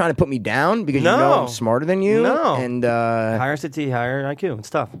 think you were just trying to put me down because you know No. I'm smarter than you. No. And higher SAT, higher IQ.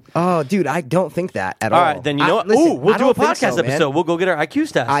 It's tough. oh, dude, I don't think that at All all. right, then you know what? Listen, Ooh, we'll I do a don't think podcast so, man. episode. We'll go get our IQ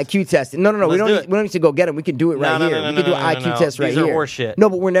test. IQ test. No. We Let's don't. do Need, it. we don't need to go get them. We can do it right No, here. no, we can do an no, IQ no. test right These are here. horse shit. No,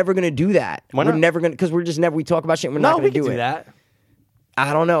 but we're never going to do that. Why We're not? never going to because we're just never. We talk about shit. And we're no, not we going to can do do it. that.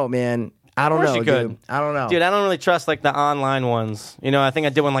 I don't know, man. I don't Of course know, you could. dude. I don't know. Dude, I don't really trust like the online ones. You know, I think I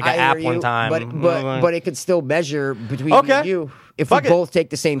did one like an I app hear one you, time. but it could still measure between me Okay. and you if Fuck we it. both take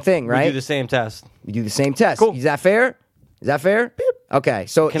the same thing, we right? do the same test. We do the same test. Cool. Is that fair? Is that fair? Okay,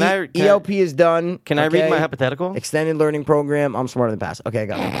 so Can I- ELP is done. Can I read okay? my hypothetical? Extended learning program. I'm smarter than pass. Okay,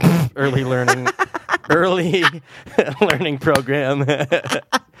 go. Early learning program.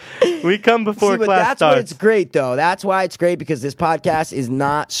 We come before See, but class that's starts. what it's great though. That's why it's great because this podcast is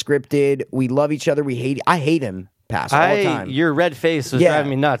not scripted. We love each other. I hate him. Pass all the time. Your red face was driving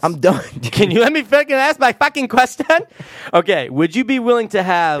me nuts. I'm done. Can you let me fucking ask my fucking question? Okay, would you be willing to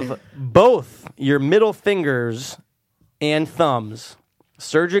have both your middle fingers and thumbs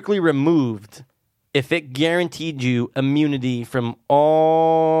surgically removed if it guaranteed you immunity from all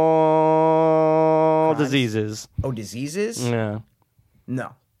diseases? Oh, diseases? Yeah.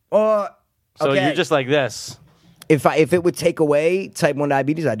 No. So okay. you're just like this. if it would take away type 1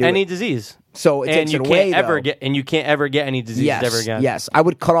 diabetes, I'd do Any it. disease. So it And takes you it can't away, ever though. get and you can't ever get any disease yes, ever again. Yes, I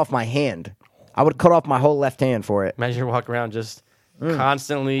would cut off my hand. I would cut off my whole left hand for it. Imagine you walk around just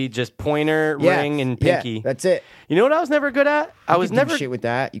constantly just pointer, Yeah, ring, and yeah, pinky. that's it. You know what I was never good at? I was You could never do shit with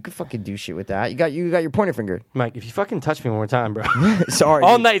that. You could fucking do shit with that. You got your pointer finger. Mike, if you fucking touch me one more time, bro. Sorry.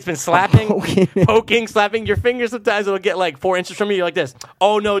 All dude. night it's been slapping, poking. poking, slapping your fingers. Sometimes it'll get like 4 inches from you. You're like this.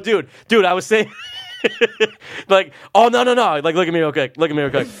 Oh no, dude. I was saying like, oh no. Like look at me real quick.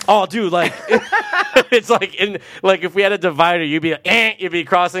 Oh dude, like it's like if we had a divider, you'd be like, you'd be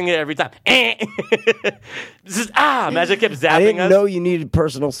crossing it every time. This is imagine I kept zapping I didn't us. know you needed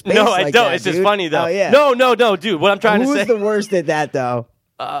personal space. No, like I don't. that, It's just dude. funny though. Oh, yeah. No, dude. What I'm trying to Who's say. the worst at that though?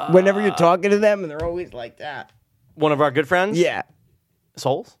 Whenever you're talking to them and they're always like that. One of our good friends. Yeah.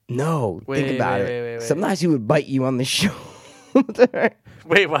 Souls. No. Wait, think about wait, it. wait, wait. Sometimes he would bite you on the shoulder.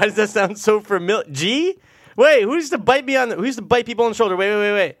 Wait, why does that sound so familiar? G? Wait, who used to bite me who used to bite people on the shoulder?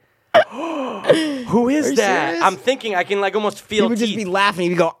 Wait. Who is you that? serious? I'm thinking I can like almost He feel would teeth. just be laughing.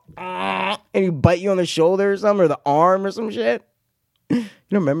 He'd go, and he'd bite you on the shoulder or something, or the arm or some shit. You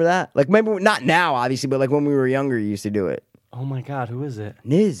don't remember that? Like, maybe not now, obviously, but like when we were younger, you used to do it. Oh my god, who is it?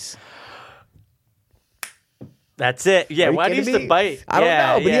 Niz. That's it. Yeah, Are you why do you kidding used to me? bite? I don't Yeah,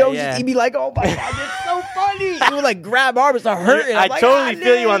 know, but yeah, yeah. he'd be like, oh my God, that's so funny. Johnny. He would like grab arm and start hurting. I I'm like, totally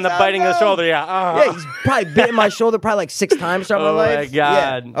feel you on the let's biting the go. shoulder. Yeah. Yeah, he's probably bitten my shoulder probably like 6 times throughout Oh my my life.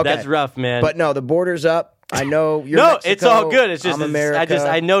 God. Yeah, okay. That's rough, man. But no, the border's up. I know you're no, Mexico, it's all good. It's just I'm America.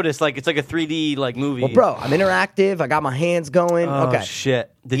 I noticed like it's like a 3D like movie. Well, bro, I'm interactive. I got my hands going. Oh okay.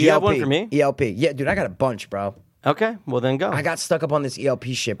 shit. Did you have one for me? ELP. Yeah, dude, I got a bunch, bro. Okay, well then go. I got stuck up on this ELP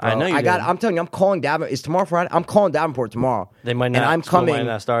shit, bro. I know you did. I'm telling you, I'm calling Davenport. Is tomorrow Friday? I'm calling Davenport tomorrow. They might not. And I'm school coming. Might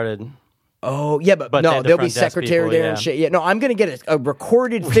not started. Oh, yeah, but But they no, had the there'll be front desk secretary people, there yeah. and shit. Yeah, no, I'm gonna get a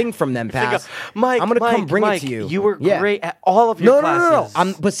recorded thing from them, Pass. Mike, I'm gonna come bring Mike, it to you. You were Yeah. great at all of your No,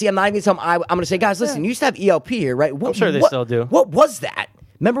 classes. But see, I'm not even telling them. I'm gonna say, guys, listen, you used to have ELP here, right? What, I'm sure they what- still do. What was that?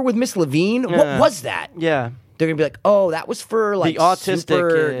 Remember with Miss Levine? Yeah. What was that? Yeah. They're gonna be like, oh, that was for like The autistic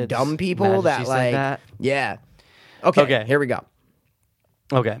super kids. dumb people Imagine that she said like, that. yeah. Okay, Okay. here we go.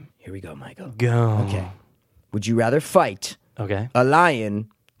 Okay. Here we go, Michael. Go. Okay. Would you rather fight Okay. a lion,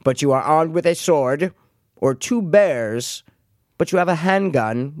 but you are armed with a sword, or 2 bears, but you have a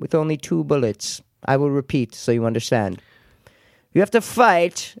handgun with only 2 bullets? I will repeat so you understand. You have to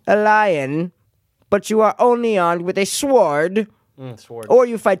fight a lion, but you are only armed with a sword, Sword. or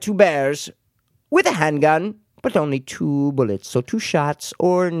you fight 2 bears with a handgun, but only 2 bullets. So 2 shots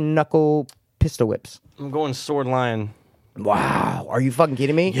or knuckle pistol whips. I'm going sword lion. Wow. Are you fucking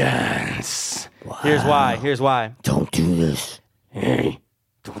kidding me? Yes. Here's why. Here's why. Don't do this. Hey,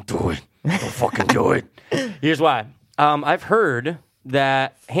 don't do it. Don't fucking do it. Here's why. I've heard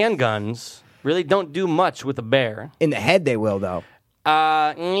that handguns really don't do much with a bear. In the head, they will, though.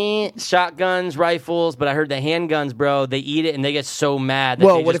 Shotguns, rifles, but I heard the handguns, bro, they eat it and they get so mad that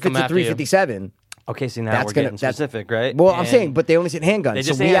Well, they what just if it's come a after you. 357? Okay, see now That's we're gonna- getting that's- specific, right? Well, I'm And saying, but they only said handguns. they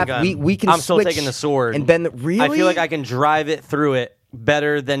just so say we handgun. we can I'm still switch taking the sword. And then really, I feel like I can drive it through it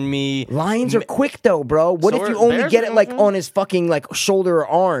better than me. lions are quick though, bro. What if So you are only bears get are it like also- on his fucking like shoulder or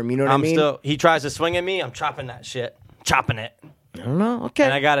arm? You know what I mean? He tries to swing at me, I'm chopping that shit. Chopping it. I don't know. Okay,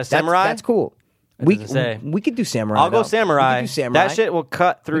 And I got a samurai? That's cool. We doesn't say. we could do samurai. I'll go though. samurai. We could do samurai. That shit will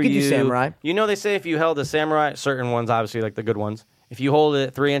cut through We could do you. samurai. You know they say if you held a samurai, certain ones obviously like the good ones, if you hold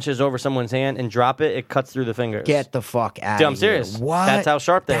it 3 inches over someone's hand and drop it, it cuts through the fingers. Get the fuck out. Dude, I'm serious. What? That's how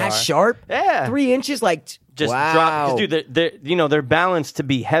sharp they That's are. sharp. Yeah. 3 inches, like Just wow. drop, 'cause, dude. They're balanced to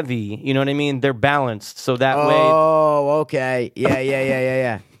be heavy. You know what I mean? They're balanced, so that way. Oh, okay.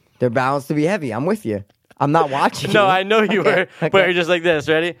 Yeah. They're balanced to be heavy. I'm with you. I'm not watching. No, you. I know you were, Okay. but you're just like this.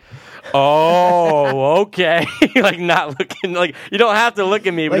 Ready? Oh, okay. Like not looking. Like you don't have to look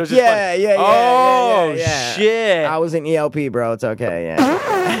at me, but it Like, was just funny. Oh yeah. shit! I was in ELP, bro. It's okay.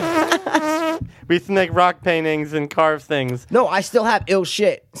 Yeah. We used to make rock paintings and carve things. No, I still have ill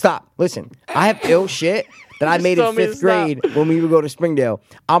shit. Stop. Listen, I have ill shit that I just made in told me to 5th grade when we would go to Springdale.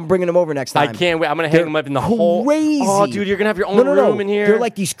 I'm bringing them over next I time. can't wait. I'm gonna hang They're them up in the whole. crazy. Oh, dude, you're gonna have your own No. room in here. They're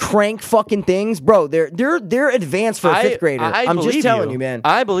like these crank fucking things, bro. They're advanced for a 5th grader. I I'm just believe telling you, man.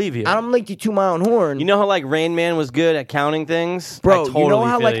 I believe you. I'm like you to my own horn. You know how like Rain Man was good at counting things, Bro, I totally you know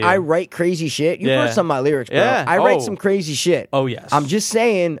how feel like you. I write crazy shit? You've Yeah. heard some of my lyrics, bro. Yeah. I write Oh. some crazy shit. Oh, yes. I'm just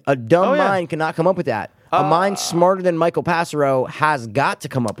saying a dumb Oh, yeah. mind cannot come up with that. A mind smarter than Michael Passero has got to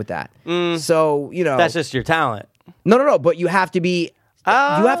come up with that. So, you know. That's just your talent. No, but you have to be you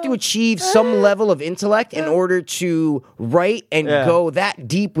have to achieve some level of intellect in order to write and Yeah. go that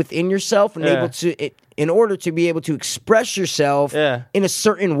deep within yourself and Yeah. able to in order to be able to express yourself Yeah. in a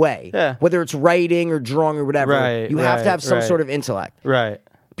certain way. Yeah. Whether it's writing or drawing or whatever. Right, you have to have some right. sort of intellect. Right.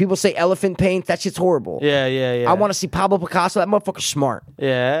 People say elephant paint, that shit's horrible. Yeah. I want to see Pablo Picasso, that motherfucker's smart.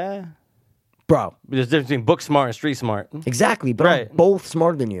 Yeah. Bro. There's a difference between book smart and street smart. Exactly, but Right. I'm both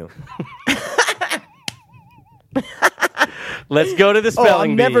smarter than you. Let's go to the Oh,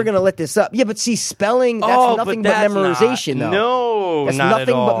 spelling I'm bee. never gonna let this up. Yeah, but see, spelling, that's Oh, nothing but but that's memorization, not, though. No, That's not nothing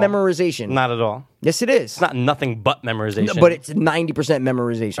at all. but memorization. Not at all. Yes, it is. It's not nothing but memorization. No, but it's 90%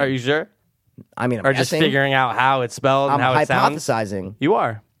 memorization. Are you sure? I mean, I'm Or just guessing. figuring out how it's spelled I'm and how it sounds? hypothesizing. You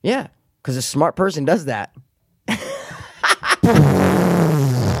are. Yeah, because a smart person does that.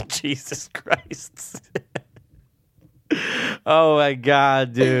 Jesus Christ. Oh my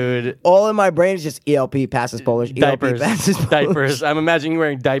God, dude. All in my brain is just ELP passes Polish. Diapers. ELP passes Polish. Diapers. I'm imagining you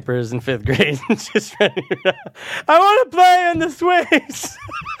wearing diapers in 5th grade. Just running around. I want to play on the swings.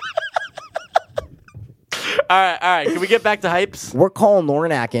 All right. Can we get back to hypes? We're calling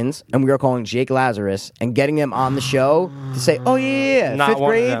Lauren Atkins and we are calling Jake Lazarus and getting them on the show to say, oh, yeah. Not 5th one of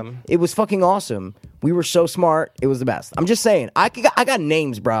grade, them. it was fucking awesome. We were so smart. It was the best. I'm just saying. I got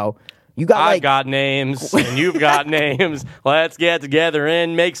names, bro. You got I like. got names, and you've got names. Let's get together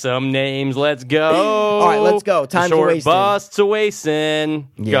and make some names. Let's go. All right, let's go. Time's Short wasting. bus to wasting.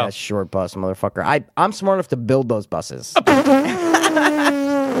 Yeah, Go. short bus, motherfucker. I'm smart enough to build those buses.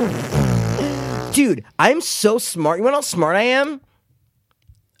 Dude, I'm so smart. You want to know how smart I am?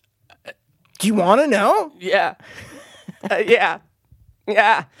 Do you want to know? Yeah. Yeah.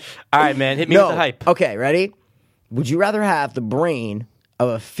 Yeah. All right, man. Hit me with the hype. Okay, ready? Would you rather have the brain of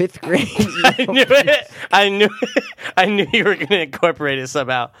a 5th grade? I knew it. I knew you were going to incorporate it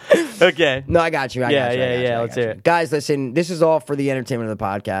somehow. Okay. No, I got you. I got you. Let's hear it. Guys, listen, this is all for the entertainment of the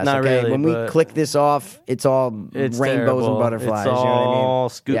podcast. Not okay? really, When we but- click this off, it's all It's rainbows terrible. and butterflies. It's you know what I mean? all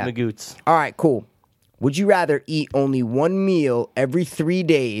scoot Yeah. magoots. All right, cool. Would you rather eat only one meal every 3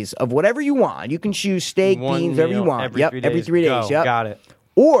 days of whatever you want? You can choose steak, One beans, whatever you meal want. every 3 every days. 3 days. Go. Yep. Got it.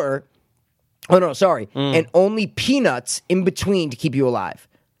 Or, and only peanuts in between to keep you alive.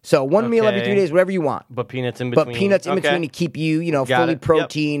 So one meal every Okay. 3 days, whatever you want. But peanuts in between. But peanuts in Okay. between to keep you, Got fully it. Yep.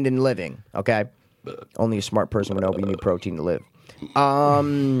 proteined and living. Okay. Only a smart person would know you need protein to live.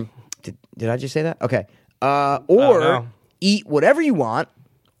 Did I just say that? Okay. Or no. eat whatever you want,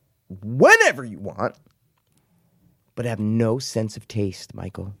 whenever you want, but have no sense of taste,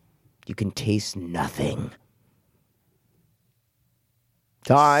 Michael. You can taste nothing.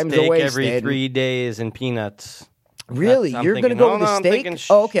 Time's Steak wasted. every 3 days and peanuts. Really? I'm You're going to thinking- go no, with no, the I'm steak? thinking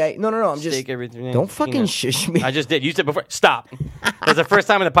Oh, okay. No. I'm just. Steak every 3 days. Don't fucking peanuts. shush me. I just did. You said before. Stop. That's the first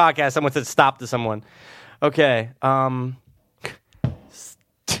time in the podcast someone said stop to someone. Okay.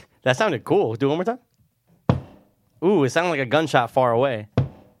 That sounded cool. Do it one more time. Ooh, it sounded like a gunshot far away. All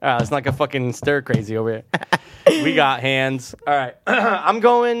right, it's not like a fucking stir crazy over here. We got hands. All right. I'm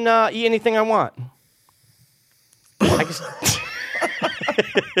going eat anything I want.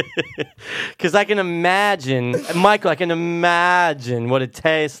 Because I can imagine, Michael, I can imagine what it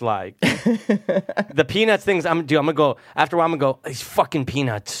tastes like. The peanuts things, I'm gonna go, after a while, I'm gonna go, these fucking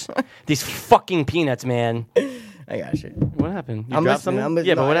peanuts. These fucking peanuts, man. I got you. What happened? You I'm dropped listening. something? I'm listening.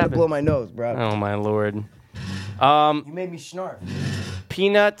 Yeah, but No, what I had to blow happened? my nose, bro. Oh, my Lord. You made me snarf.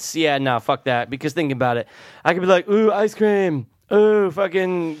 Peanuts? Yeah, no, fuck that. Because think about it. I could be like, ooh, ice cream. Ooh,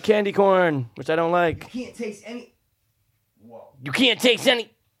 fucking candy corn, which I don't like. Can't taste any. Whoa. You can't taste any.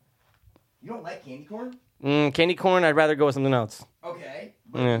 You don't like candy corn? Candy corn, I'd rather go with something else. Okay.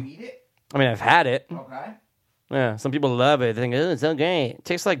 But Yeah. you eat it? I mean, I've had it. Okay. Yeah, some people love it. They think, oh, it's so great. It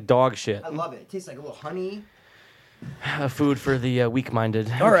tastes like dog shit. I love it. It tastes like a little honey. Food for the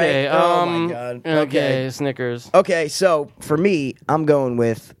weak-minded. All right. Okay, Oh, my God. Okay, Okay. Snickers. Okay, so for me, I'm going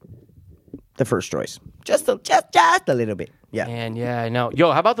with the first choice. Just a little bit. Yeah. And yeah, I know.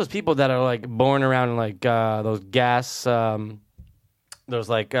 Yo, how about those people that are like born around like those gas, those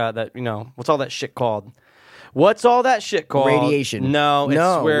like that, what's all that shit called? What's all that shit called? Radiation. No, it's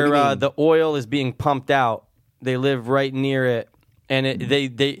No, what do where you mean? the oil is being pumped out. They live right near it, and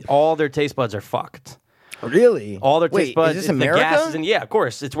they all their taste buds are fucked. Really? All their taste Wait, buds. is this it's America? The gas is in, yeah, of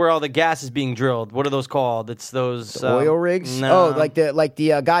course. It's where all the gas is being drilled. What are those called? It's those Oil rigs? No. Oh, like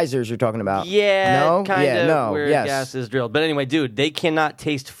the geysers you're talking about. Yeah, No? kind Yeah, of no, where yes. gas is drilled. But anyway, dude, they cannot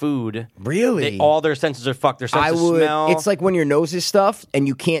taste food. Really? All their senses are fucked. Their sense I of would. smell. It's like when your nose is stuffed and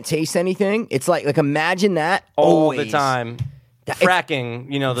you can't taste anything. It's like imagine that all always. the time. It's- Fracking,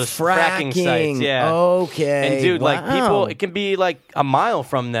 those fracking sites, yeah. Okay. And dude, like Wow. people, it can be like a mile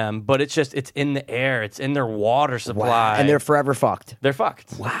from them, but it's in the air. It's in their water supply. Wow. And they're forever fucked. they're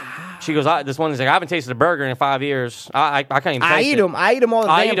fucked. Wow. She goes, this one is like, I haven't tasted a burger in 5 years. I can't even taste I it. eat them. I eat them all the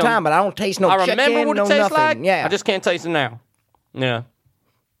I damn eat 'em. time, but I don't taste no I chicken. remember what no it tastes nothing. like. Yeah. I just can't taste it now. Yeah.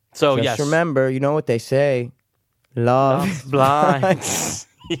 So Just yes. remember, you know what they say. Love. Blind.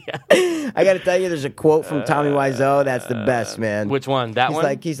 Yeah. I got to tell you, there's a quote from Tommy Wiseau that's the best, man. Which one? That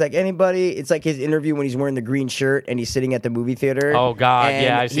one? He's like anybody. It's like his interview when he's wearing the green shirt and he's sitting at the movie theater. Oh, God. And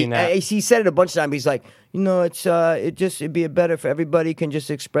Yeah, I've seen that. He said it a bunch of times. He's like, it'd be better if everybody can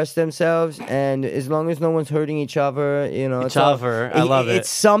just express themselves, and as long as no one's hurting each other, it's all- other. I love it. It's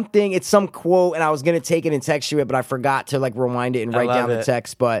something. It's some quote, and I was gonna take it and text you it, but I forgot to like rewind it and write love down the it.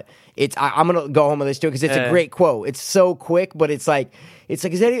 text. But I'm gonna go home with this too because it's a Yeah. great quote. It's so quick, but it's like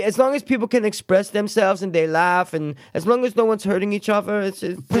as long as people can express themselves and they laugh, and as long as no one's hurting each other, it's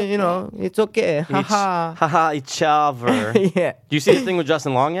okay. Ha ha. Each other. Yeah. Do you see the thing with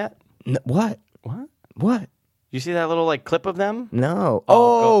Justin Long yet? What? What? What? You see that little like clip of them? No.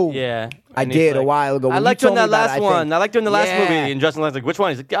 Go- yeah. I And he's did a like, while ago. I When you liked doing told that me about last it, I one. think- I liked doing the last Yeah. movie. And Justin Long's like, which one?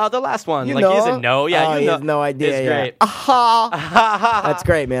 He's like, the last one. You like know? he doesn't know. Yeah, Oh, you he know. has no idea. It's yeah. great. Aha. That's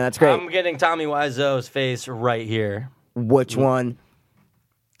great, man. That's great. I'm getting Tommy Wiseau's face right here. Which one?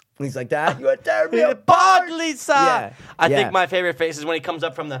 He's like that. You are tearing me Yeah, apart. Lisa. Yeah. I Yeah. think my favorite face is when he comes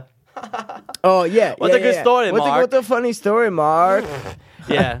up from the. Oh yeah. What's yeah, a good yeah. story, What's Mark? What's a funny story, Mark?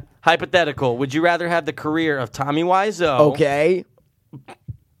 Yeah. Hypothetical. Would you rather have the career of Tommy Wiseau? Okay.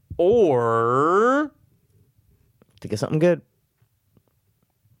 Or Think of something good.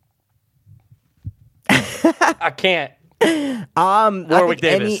 I can't. I Warwick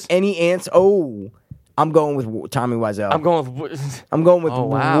think Davis. any answer. Oh, I'm going with Tommy Wiseau. I'm going with. I'm going with Oh,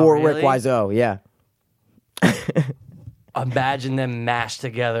 wow, Warwick really? Wiseau. Yeah. Imagine them mashed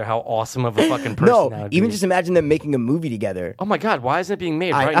together. How awesome of a fucking person No, that would even be. just imagine them making a movie together. Oh my God, why isn't it being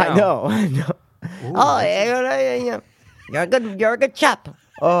made right I now? know. I know. Oh, yeah. You're a good chap.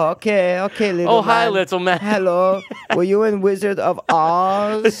 Oh, okay, little Oh, hi, man. little man. Hello. Were you in Wizard of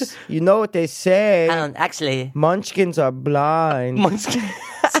Oz? You know what they say. Actually, Munchkins are blind. Munchkin.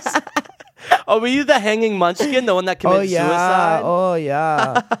 Oh, were you the hanging Munchkin, the one that committed suicide? Oh,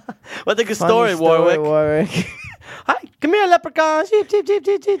 yeah. What a good Funny story, Warwick. Warwick. Hi, come here, leprechaun. Sheep, sheep, sheep,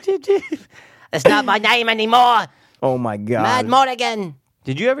 sheep, sheep, sheep, sheep. it's not my name anymore. Oh, my God. Mad Mortigan.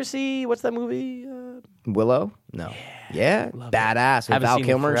 Did you ever see what's that movie? Willow? No. Yeah, badass with Haven't Val seen it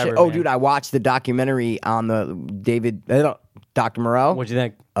Kilmer and shit. forever, Oh, man. dude, I watched the documentary on the Dr. Moreau. What'd you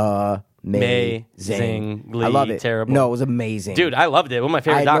think? Amazing. I love it. Terrible. No, it was amazing. Dude, I loved it. One of my I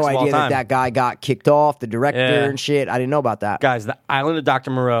favorite had docs no of all idea time. that guy got kicked off, the director Yeah. and shit. I didn't know about that. Guys, The Island of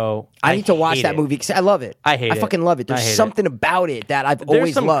Dr. Moreau. I need to watch hate that it. movie because I love it. I hate I it. fucking love it. I There's hate it. something about it that I've There's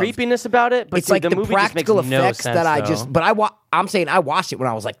always some loved. creepiness about it, but It's dude, like the the movie just makes practical no effects sense, that I though. just. But I'm saying I watched it when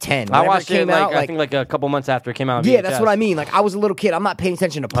I was like 10. I Whenever watched it came like out. I think like a couple months after it came out. on Yeah, that's VHS. what I mean. Like I was a little kid. I'm not paying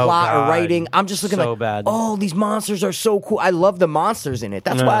attention to plot or God. writing. I'm just looking So like, bad. oh, these monsters are so cool. I love the monsters in it.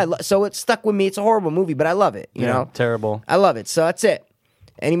 That's why so it stuck with me. It's a horrible movie, but I love it. You Yeah, know, terrible. I love it. So that's it.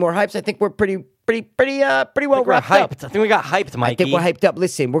 Any more hypes? I think we're pretty well I think we're wrapped hyped. up. I think we got hyped, Mikey. I think we're hyped up.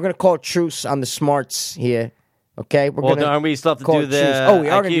 Listen, we're gonna call truce on the smarts here. Okay, we're Well, gonna. don't we still have to call do the truce. Oh, we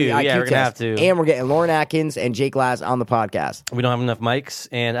are gonna do IQ. the IQ Yeah, we're gonna have test. to. And we're getting Lauren Atkins and Jake Glass on the podcast. We don't have enough mics,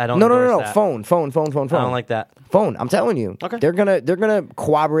 and I don't. No. endorse that. Phone. I don't like that. Phone. I'm telling you. Okay. They're gonna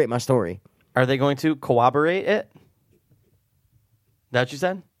corroborate my story. Are they going to corroborate it? That what you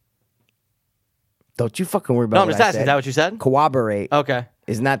said? Don't you fucking worry about. No, I'm what just I asking. said. Is that what you said? Corroborate. Okay.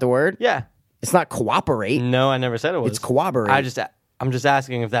 Isn't that the word? Yeah. It's not cooperate. No, I never said it was. It's corroborate. I'm just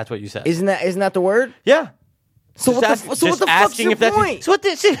asking if that's what you said. Isn't that the word? Yeah. So Just what ask- the so what just the fuck's asking your if that's- point? So what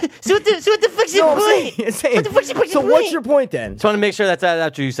the fuck's your No, I'm point? saying- What the fuck's your so point? what's your point then? Just want to make sure that's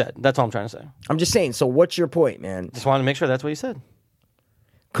what you said. That's all I'm trying to say. I'm just saying. So what's your point, man? Just want to make sure that's what you said.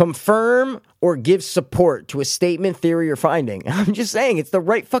 Confirm or give support to a statement, theory, or finding. I'm just saying it's the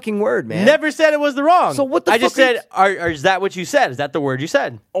right fucking word, man. Never said it was the wrong. So what the I just fuck are said, is that what you said? Is that the word you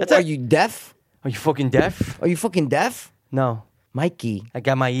said? Oh, That's are it. you deaf? Are you fucking deaf? Are you fucking deaf, No. Mikey? I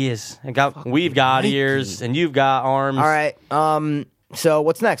got my ears. We've got Mikey. ears, and you've got arms. All right. So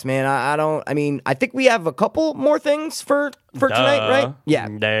what's next, man? I think we have a couple more things for tonight, right? Yeah.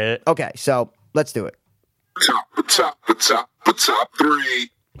 Duh. Okay. So let's do it. Top three.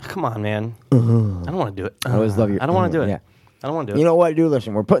 Come on, man. I don't want to do it. I always love your. I don't want to do it. Yeah. I don't want to do it. You know what, dude?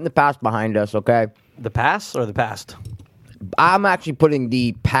 Listen, we're putting the past behind us, okay? The past or the past? I'm actually putting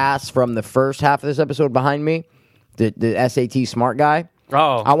the past from the first half of this episode behind me. The SAT smart guy.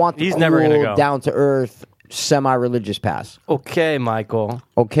 Oh, I want the he's never cool, gonna go. down to earth, semi-religious pass. Okay, Michael.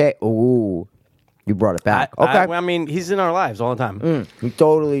 Okay. Ooh, you brought it back. Okay. I mean, he's in our lives all the time. He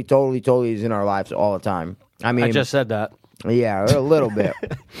totally is in our lives all the time. I mean, I just said that. yeah, a little bit.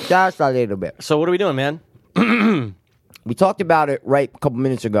 Just a little bit. So what are we doing, man? We talked about it right a couple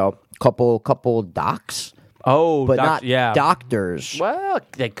minutes ago. Couple docs, Oh, but not yeah. doctors. Well,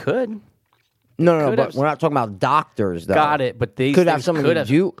 they could. No, could but have- we're not talking about doctors, though. Got it, but these could have things something could to have-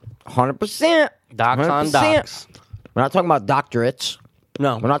 do. 100%. Docs on 100%. docs. We're not talking about doctorates.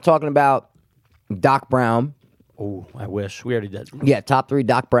 No. We're not talking about Doc Brown. Oh, I wish we already did. Yeah, top 3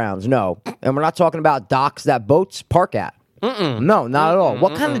 Doc Browns. No. And we're not talking about docks that boats park at. No, not at all.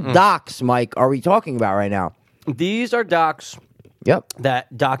 What kind of docks, Mike, are we talking about right now? These are docs Yep.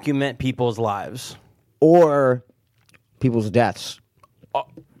 that document people's lives, Or people's deaths.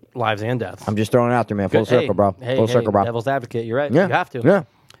 lives and deaths. I'm just throwing it out there, man. Full circle, bro. Full circle, bro. Devil's advocate. You're right. Yeah. You have to. Yeah.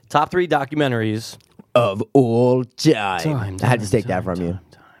 Top 3 documentaries. Of all time. Time, I had to take that from you.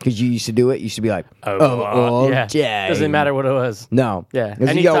 Because you used to do it. You used to be like, of all yeah. time. Doesn't matter what it was. No. Yeah. It was,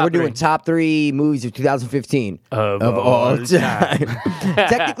 Any yo, top we're doing three. top 3 movies of 2015. Of all all time.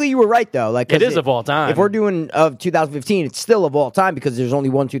 Technically, you were right, though. Like, 'cause It is of all time. If we're doing of 2015, it's still of all time because there's only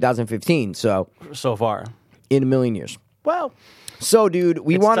one 2015. So, So far. in a million years. Well, So, dude,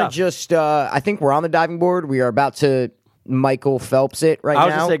 we It's want to tough. just, I think we're on the diving board. We are about to Michael Phelps it right I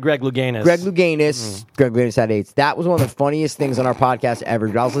was now. going to say Greg Louganis. Greg Louganis. Greg Louganis had AIDS. That was one of the funniest things on our podcast ever.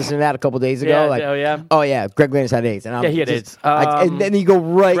 I was listening to that a couple days ago. Yeah, Oh yeah, Greg Louganis had AIDS. And I'm Yeah, he had just- AIDS. and then you go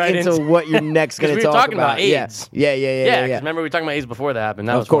right into what you're next going to we were talk talking about AIDS. Yeah. Yeah, because remember we were talking about AIDS before that happened.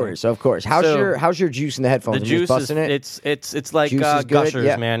 That was Of course. How's So- your juice in the headphones? The Are you juice just busting it? it's like Juice is good? Gushers,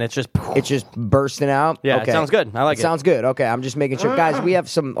 Yeah. man. It's just bursting out. Yeah, okay. it sounds good. I like it. Sounds good. Okay, I'm just making sure, guys. We have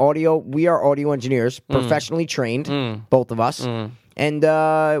some audio. We are audio engineers, professionally trained, both of us, and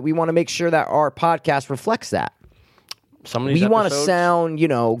we want to make sure that our podcast reflects that. some of these We want to episodes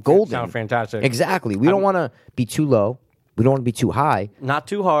sound, golden. sound fantastic. Exactly. We don't want to be too low. We don't want to be too high, Not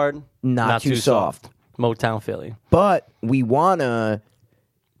too hard, not too soft. Motown Philly. but we want to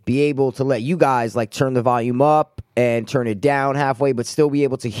be able to let you guys like turn the volume up and turn it down halfway, but still be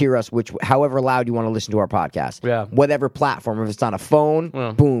able to hear us, however loud you want to listen to our podcast. Yeah. Whatever platform. If it's on a phone,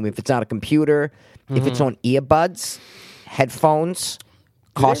 boom. If it's on a computer, if it's on earbuds, headphones,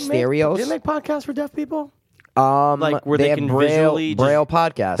 car stereos. Do they make podcasts for deaf people? Like where they have can Braille, visually Braille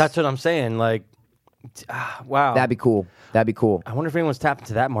podcasts. That's what I'm saying. Like, wow. That'd be cool. I wonder if anyone's tapped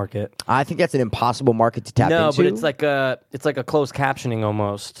into that market. I think that's an impossible market to tap No, into. but it's like a closed captioning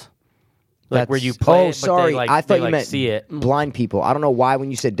almost. Like where you That's- play Oh, it, sorry. but they, I thought you like, meant see it. blind people. I don't know why when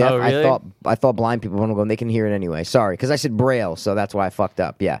you said deaf, Oh, really? I thought blind people. I'm going. They can hear it anyway. Sorry, because I said Braille, so that's why I fucked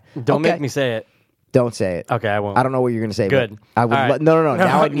up. Yeah. Don't Okay. make me say it. Don't say it. Okay, I won't. I don't know what you're going to say. Good. But I would. All right. No.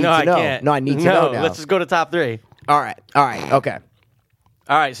 Now I need to know. I can't. No, I need to know now. Let's just go to top 3. All right. Okay.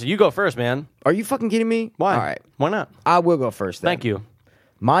 All right, so you go first, man. Are you fucking kidding me? Why? All right. Why not? I will go first. Then. Thank you.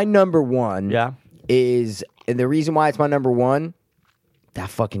 My number one. Yeah. Is and the reason why it's my number one. That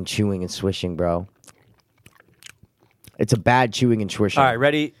fucking chewing and swishing, bro. It's a bad chewing and swishing. All right,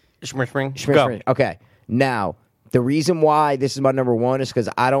 ready? Spring. Schmidt, Go. Schmidt. Okay. Now, the reason why this is my number one is because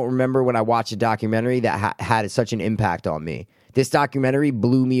I don't remember when I watched a documentary that had such an impact on me. This documentary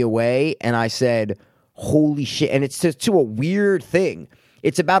blew me away, and I said, holy shit. And it's to a weird thing.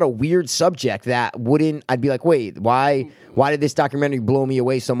 It's about a weird subject that I'd be like, wait, why did this documentary blow me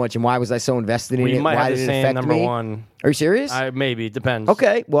away so much, and why was I so invested in We it? might Why have did the it same affect number me? one. Are you serious? Maybe it depends.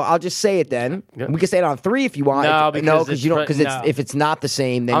 Okay, well, I'll just say it then. Yeah. We can say it on 3 if you want. No, because because you don't. Because no. if it's not the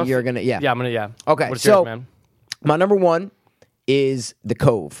same, then you're gonna. Yeah. Yeah, I'm gonna. Yeah. Okay, What's so yours, man? my number one is The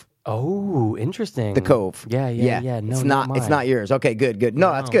Cove. Oh, interesting. The Cove. Yeah. No, it's not. It's not yours. Okay, good.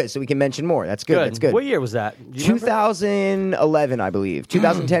 No, that's good. So we can mention more. That's good. That's good. What year was that? Do you remember? 2011, I believe.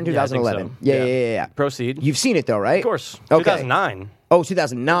 2010, Yeah, I think 2011. so. Yeah. Proceed. You've seen it though, right? Of course. Okay. 2009. Oh,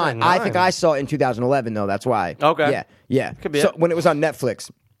 2009. I think 2009. I saw it in 2011 though. That's why. Okay. Yeah. Could be so it. when it was on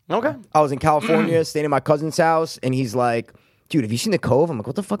Netflix, Okay. I was in California, staying at my cousin's house, and he's like, "Dude, have you seen The Cove?" I'm like,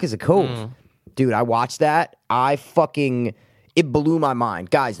 "What the fuck is a cove?" Dude, I watched that. It blew my mind.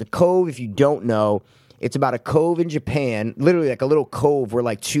 Guys, The Cove, if you don't know, it's about a cove in Japan, literally like a little cove where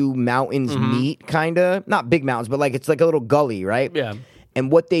like 2 mountains meet, kind of. Not big mountains, but like it's like a little gully, right? Yeah.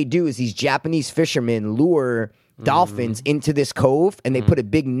 And what they do is these Japanese fishermen lure dolphins into this cove, and they put a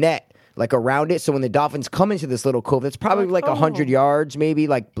big net like around it. So when the dolphins come into this little cove, that's probably like 100 yards, maybe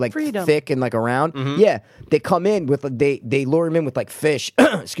like Freedom. thick and like around. Yeah, they come in with they lure them in with like fish,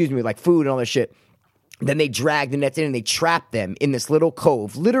 excuse me, like food and all this shit. Then they drag the nets in and they trap them in this little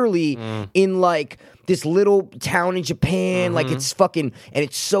cove, literally in like this little town in Japan. Like it's fucking, and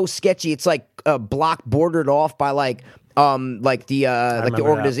it's so sketchy. It's like a block bordered off by like the remember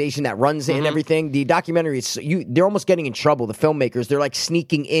organization that runs it and everything. The documentary is they're almost getting in trouble. The filmmakers, they're like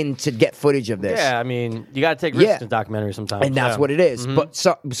sneaking in to get footage of this. Yeah, I mean, you got to take risks Yeah. in documentaries sometimes. And that's yeah. what it is. But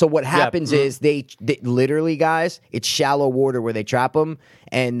so what happens is they literally, guys, it's shallow water where they trap them,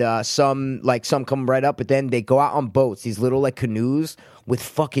 and some come right up, but then they go out on boats, these little like canoes with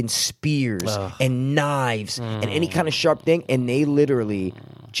fucking spears and knives and any kind of sharp thing, and they literally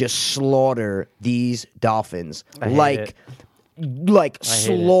just slaughter these dolphins like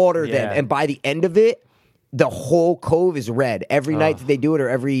slaughter them. Yeah. And by the end of it, the whole cove is red. Every night that they do it, or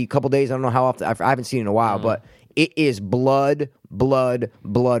every couple days, I don't know how often. I haven't seen it in a while, but it is blood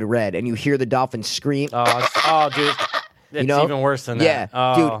red, and you hear the dolphins scream. Oh, dude. It's even worse than that. Yeah,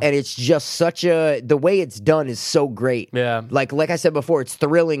 Oh. dude, and it's just the way it's done is so great. Yeah. like I said before, it's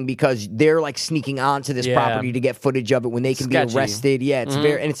thrilling because they're like sneaking onto this Yeah. property to get footage of it when they can Sketchy. be arrested. Yeah, it's and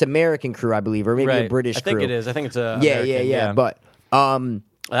it's American crew, I believe, or maybe a Right. British I think crew. it is. I think it's a Yeah, American, yeah. But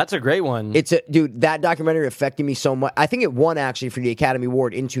that's a great one. it's dude, that documentary affected me so much. I think it won actually for the Academy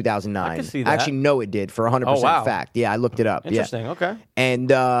Award in 2009. I can see I that. actually know it did for 100% Oh, wow. fact. Yeah, I looked it up. Interesting. Yeah. Okay. And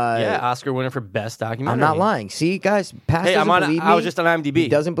Yeah, Oscar winner for best documentary. I'm not lying. See, guys, Pat Hey, doesn't I'm on. believe me. I was just on IMDb. He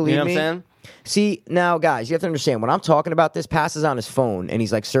doesn't believe you know me. what I'm saying? See, now, guys, you have to understand, when I'm talking about this, Pass is on his phone, and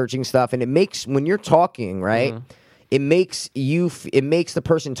he's, like, searching stuff, and it makes, when you're talking, right, it makes the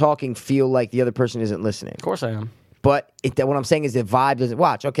person talking feel like the other person isn't listening. Of course I am. But what I'm saying is the vibe doesn't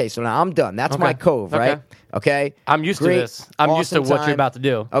watch. Okay, so now I'm done. That's my cove, right? Okay. I'm used to this. I'm used to what you're about to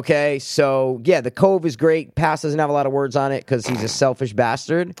do. Okay, so yeah, the cove is great. Pass doesn't have a lot of words on it because he's a selfish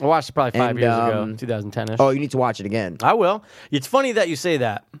bastard. I watched it probably 5 And, years ago, 2010ish. Oh, you need to watch it again. I will. It's funny that you say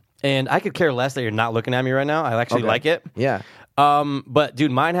that, and I could care less that you're not looking at me right now. I actually like it. Yeah. But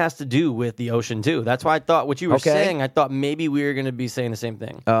dude, mine has to do with the ocean too. That's why I thought what you were saying. I thought maybe we were going to be saying the same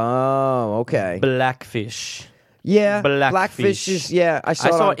thing. Oh, okay. Blackfish. Yeah, Blackfish. is. Yeah, I saw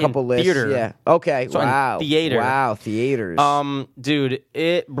it on a couple lists. Theater. Yeah. Okay. Saw it in Wow. theater. Wow. Theaters. Dude,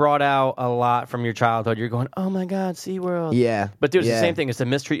 it brought out a lot from your childhood. You're going, oh my God, SeaWorld. Yeah. But dude, it's Yeah. the same thing. It's the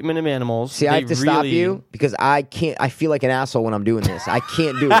mistreatment of animals. See, I have to stop you because I can't. I feel like an asshole when I'm doing this. I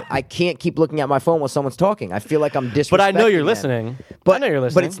can't do it. I can't keep looking at my phone while someone's talking. I feel like I'm disrespecting. But I know you're them. listening. But I know you're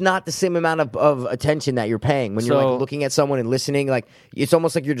listening. But it's not the same amount of attention that you're paying when you're So- like looking at someone and listening. Like it's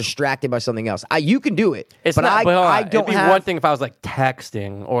almost like you're distracted by something else. You can do it. It's but not. I But hold on. don't It'd be have. one thing if I was like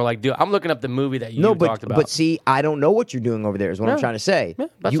texting or like, dude, I'm looking up the movie that you talked about. But see, I don't know what you're doing over there. Is what I'm Yeah. trying to say. Yeah,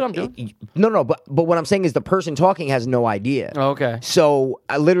 that's what I'm doing. No, but what I'm saying is the person talking has no idea. Oh, okay. So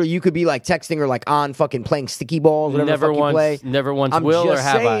literally, you could be like texting or like on fucking playing sticky balls, whatever Never the fuck once- you play. never once I'm will or just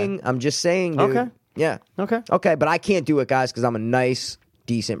have I? saying, I'm just saying, dude. Okay. Yeah. Okay. Okay, but I can't do it, guys, because I'm a nice,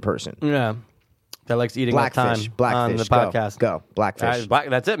 decent person. Yeah. That likes eating up time Blackfish. on the podcast. Go. Blackfish.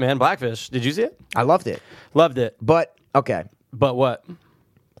 That's it, man. Blackfish. Did you see it? I loved it, Loved it. but okay, But what?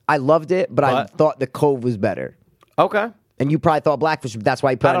 I loved it, but I But? thought the Cove was better. Okay. And you probably thought Blackfish. That's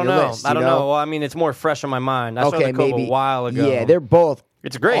why you put I it on don't your know. list. I don't you know. Well, I mean, it's more fresh on my mind. I saw Okay, the Cove maybe a while ago. Yeah, they're both.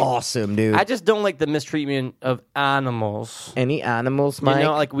 It's great. Awesome, dude. I just don't like the mistreatment of animals. Any animals, Mike? You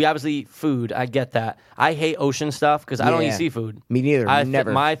know, like we obviously eat food. I get that. I hate ocean stuff because I don't eat Yeah. seafood. Me neither.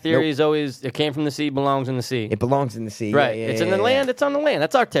 Never. My theory Nope. is always it came from the sea, belongs in the sea. It belongs in the sea. Right. Yeah, It's yeah, in the yeah, land. yeah. It's on the land.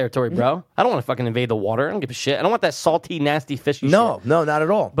 That's our territory, bro. I don't want to fucking invade the water. I don't give a shit. I don't want that salty, nasty, fishy shit. No, not at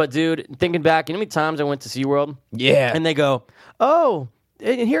all. But dude, thinking back, you know how many times I went to SeaWorld? Yeah. And they go, oh,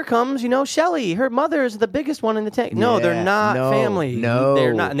 and here comes, Shelly. Her mother is the biggest one in the tank. No, Yeah. they're not No. family. No.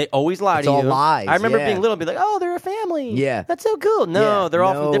 They're not. And they always lie It's to you. all lies, I remember yeah. being little and be like, oh, they're a family. Yeah. That's so cool. No, Yeah. they're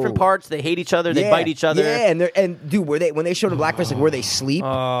all from different No. parts. They hate each other. They Yeah. bite each other. Yeah, and dude, when they showed the Blackfish, like where they sleep,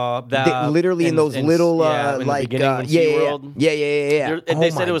 literally in those little in the like beginning when yeah. SeaWorld. There- And Oh they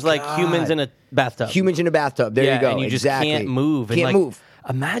said my it was like humans in God. a bathtub. humans in a bathtub. There yeah, you go. and you just exactly. can't move. And Can't like, move.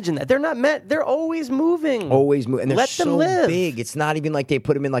 Imagine that. They're not meant. They're always moving. Always move, and they're Let so them live. big. It's not even like they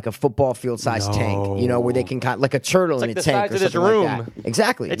put them in like a football field sized tank, where they can kind of, like a turtle in like a the tank size or of this something like room. that.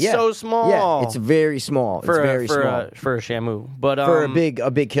 Exactly. It's yeah. so small. Yeah, it's very small. for it's very small a Shamu, but for a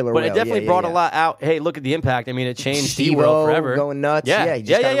big killer But whale. it definitely yeah, brought yeah. a lot out. Hey, look at the impact. I mean, it changed Steve-O SeaWorld forever. going nuts. Yeah, He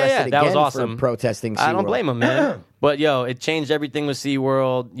just got arrested That was again awesome. for protesting I don't SeaWorld. blame him, man. But yo, it changed everything with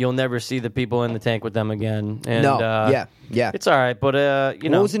SeaWorld. You'll never see the people in the tank with them again. And, No, yeah. it's all right. But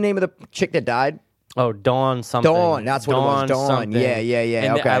What was the name of the chick that died? Oh, Dawn something. Dawn, that's what it was, Dawn. something. Yeah,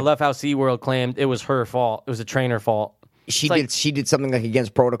 And okay. I love how SeaWorld claimed it was her fault. It was the trainer fault. She It's like- did. She did something like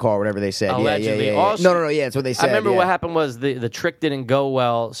against protocol or whatever they said. Allegedly. Yeah. Also- No. Yeah, that's what they said. I remember yeah. what happened was the trick didn't go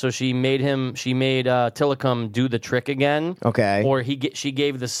well, so she made Tillicum do the trick again. Okay. Or she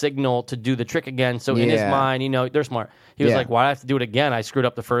gave the signal to do the trick again. So in his Yeah. mind, they're smart. He was Yeah. like, "Why do I have to do it again? I screwed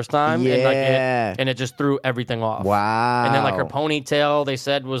up the first time." Yeah. And it just threw everything off. Wow. And then like her ponytail, they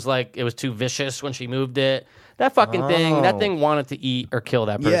said was like it was too vicious when she moved it. That fucking thing. That Oh. thing wanted to eat or kill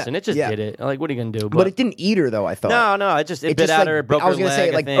that Yeah, person. It just yeah. did it. Like, what are you gonna do? But it didn't eat her though. I thought. No, it It bit just, at like, her, it broke I was her gonna leg.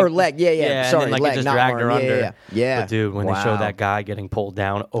 say, like, I think. or leg. Yeah. Sorry, and then, like, leg, it just not dragged arm. her under. Yeah. But dude, when they Wow. showed that guy getting pulled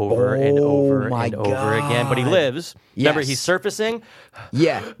down over and Oh over my and over again, but he God. lives. Remember, Yes. he's surfacing.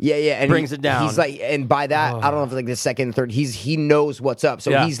 Yeah, and Brings it down. He's like, and by that, I don't know if it's like the second, third. He knows what's up.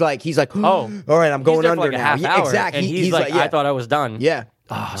 So Yeah. he's like, Oh, all right, I'm going he's there under for like now. a half Yeah, hour, exactly. And he's like, yeah. I thought I was done. Yeah.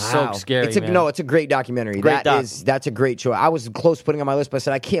 Oh, so scary. It's man. it's a great documentary. Great doc. That's a great choice. I was close to putting it on my list, but I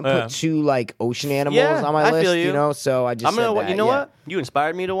said I can't Yeah. put two like ocean animals Yeah, on my I list. feel you. So I just I'm gonna. said that, You know yeah. what? You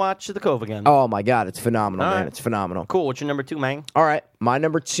inspired me to watch The Cove again. Oh my god, it's phenomenal, All man. right. It's phenomenal. Cool. What's your number 2, man? All right, my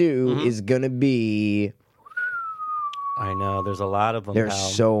number 2 Mm-hmm. is gonna be. I know. There's a lot of them. There's pal.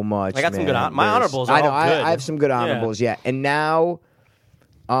 so much. I got some man. good. My There's- honorables are I know. all good. I have some good honorables. Yeah, and now,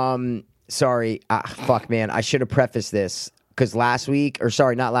 sorry. Fuck, man. I should have prefaced this. because last week, or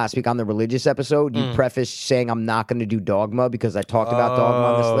sorry, not last week, on the religious episode, you prefaced saying I'm not going to do Dogma because I talked about Dogma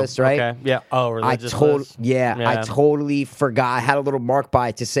on this list, right? Okay. Yeah. Oh, religious list. I totally forgot. I had a little mark by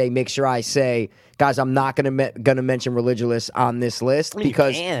it to say, make sure I say, guys, I'm not gonna mention religious on this list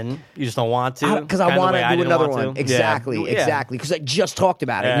because you just don't want to. Because I want to do another one. To. Exactly, yeah. exactly. Because I just talked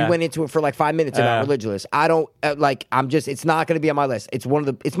about it. Yeah. We went into it for like 5 minutes about religious. I don't I'm just. It's not going to be on my list. It's one of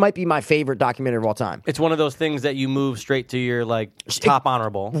the. It might be my favorite documentary of all time. It's one of those things that you move straight to your like top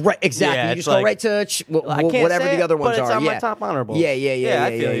honorable. Right, exactly. Yeah, you just go right to whatever the other ones but it's are. on my top honorable. Yeah.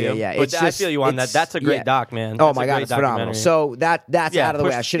 I feel you. Yeah. But I feel you on that. That's a great doc, man. Oh That's my a god, great it's phenomenal. documentary. So that's out of the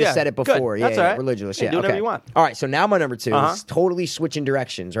way. I should have said it good. before. That's all right. Religious. Hey, Yeah, do whatever okay. you want. All right, so now my number 2 is totally switching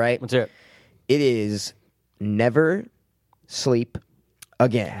directions. Right. Let's hear it. It is Never Sleep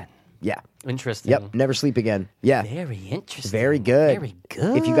Again. Yeah. Interesting. Yep. Never Sleep Again. Yeah. Very interesting. Very good. Very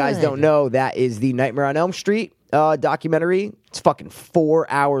good. If you guys don't know, that is the Nightmare on Elm Street documentary. It's fucking 4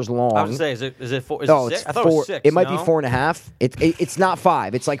 hours long. I was gonna say, is it 4? Is Oh, it it's 6? I thought 4. it was 6. It might be no? 4.5. It's not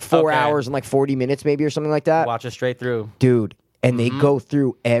 5. It's like 4 Okay. hours and like 40 minutes maybe or something like that. Watch it straight through. Dude. And they go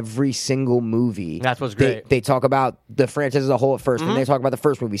through every single movie. That's what's great. They talk about the franchise as a whole at 1st, and they talk about the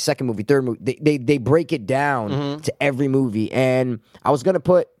first movie, second movie, third movie. They break it down to every movie. And I was gonna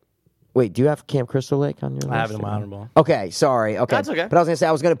put. Wait, do you have Camp Crystal Lake on your list? I have it in my honorable. Okay, sorry. Okay, That's okay. But I was gonna say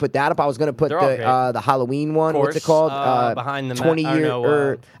I was gonna put that up. I was gonna put They're all great. the Halloween one. Of What's it course, called? Behind the 20 or years. no,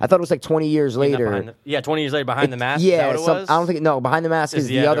 or I thought it was like 20 years Not later. behind the- 20 years later, Behind the Mask. Yeah, is that what it was? I don't think. No, Behind the Mask is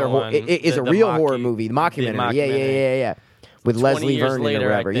the other. one. It is The a real mocku- horror movie, the mockumentary. mockumentary. Yeah. With 20 Leslie years Vernon later,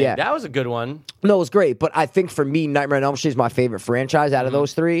 or I whatever. think. Yeah, That was a good one. no, it was great. But I think for me, Nightmare on Elm Street is my favorite franchise out of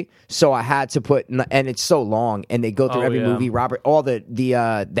those three. So I had to put, and it's so long, and they go through every movie. All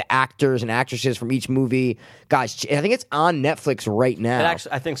the actors and actresses from each movie. Guys, I think it's on Netflix right now.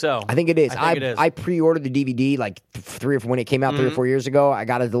 I think so. I think it is. I think it is. I pre-ordered the DVD like when it came out 3 or 4 years ago. I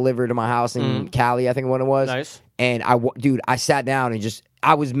got it delivered to my house in Cali, I think what it was. Nice. And I sat down and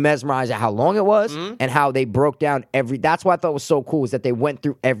I was mesmerized at how long it was and how they broke down that's what I thought was so cool is that they went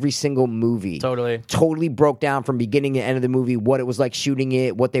through every single movie. Totally broke down from beginning to end of the movie, what it was like shooting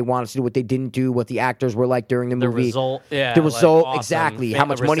it, what they wanted to do, what they didn't do, what the actors were like during the movie. Result, yeah. The result, awesome. exactly. Fan How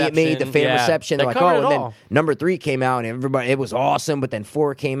much money it made, the fan reception. They They're like, covered and it then all. number 3 came out and everybody, it was awesome, but then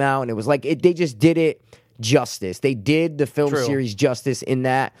 4 came out and it was like, they just did it justice. They did the film series justice in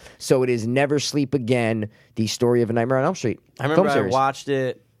that. So it is Never Sleep Again, the story of A Nightmare on Elm Street. I remember I watched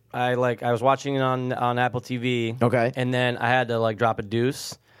it. I was watching it on Apple TV. Okay. And then I had to drop a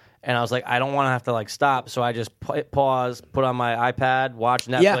deuce. And I was like, I don't want to have to stop. So I just pause, put on my iPad, watch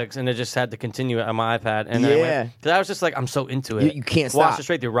Netflix, and it just had to continue it on my iPad. And then because I was just like, I'm so into it. You can't watch stop. it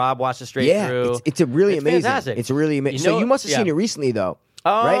straight through. Rob watched it straight through. It's really amazing. Fantastic. It's really amazing. So you must have seen it recently, though.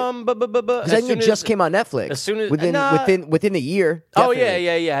 Right? Because I think it just came on Netflix. As soon as within a year. Oh definitely.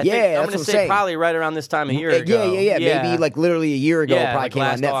 yeah. I think, that's I'm what gonna I'm say saying. probably right around this time a year ago. Yeah. Maybe literally a year ago. Yeah, probably came on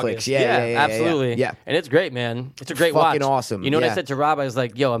last Netflix. August. Yeah, absolutely. Yeah. And it's great, man. It's a great watch. Fucking awesome. You know what Yeah. I said to Rob? I was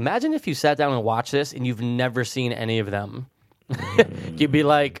like, yo, imagine if you sat down and watched this and you've never seen any of them. You'd be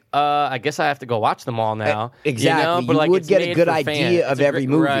like, I guess I have to go watch them all now. Exactly. You know? But you would it's get a made good for idea fans. of It's a every great-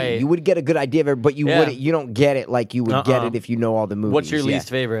 movie. Right. You would get a good idea of it, but you don't get it like you would get it if you know all the movies. What's your Yeah. least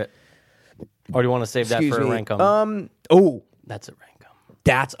favorite? Or do you want to save that Excuse for me. a rankum? That's a rankum.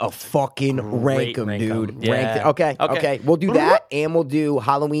 That's a fucking Great rankum, dude. Yeah. Rank okay. We'll do that, and we'll do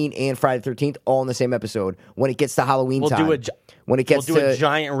Halloween and Friday the 13th all in the same episode. When it gets to Halloween time. When it gets we'll do to a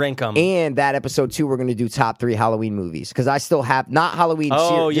giant rankum. And that episode 2, we're going to do top 3 Halloween movies. Because I still have, not Halloween.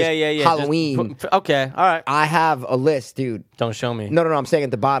 Oh, just yeah. Halloween. Okay, all right. I have a list, dude. Don't show me. No, I'm saying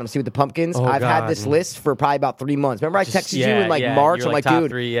at the bottom. See with the pumpkins? Oh, I've had God. this list for probably about 3 months. Remember I texted you in March? You're I'm like, top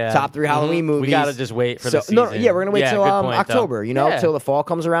dude, three, top 3 Halloween movies. We got to just wait for the season. No, we're going to wait till good point, October, though. till the fall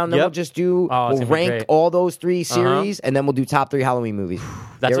comes around. Then Yep. we'll just do, Oh, it's we'll gonna be rank great. all those 3 series, and then we'll do top 3 Halloween movies.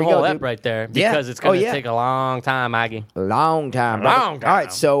 That's There a we whole go, ep dude. right there. Yeah. Because it's going to Oh, yeah. take a long time, Maggie. Long time. Long time. All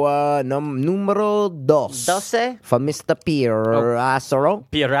right, so numero dos. Doce? For Mr. Pierasoro.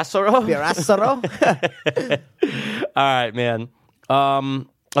 Pierasoro? Pierasoro. All right, man.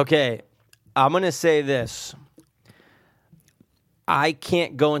 Okay, I'm going to say this. I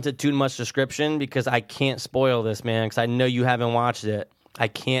can't go into too much description because I can't spoil this, man, because I know you haven't watched it. I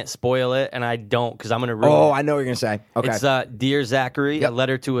can't spoil it, and I don't because I'm going to ruin it. Oh, I know what you're going to say. Okay. It's Dear Zachary, Yep. a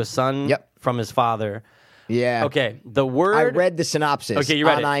letter to a son Yep. from his father. Yeah. Okay, the word... I read the synopsis Okay, you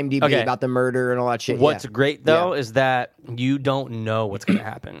read on it. IMDb Okay. about the murder and all that shit. What's yeah. great, though, Yeah. is that you don't know what's going to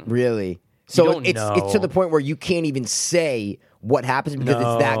happen. Really? So don't it's know. to the point where you can't even say what happens because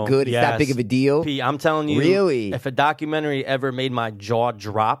it's that good, it's that big of a deal. P, I'm telling you, Really? if a documentary ever made my jaw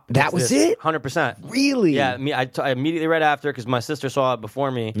drop, That was it? 100%. Really? Yeah, I immediately read after because my sister saw it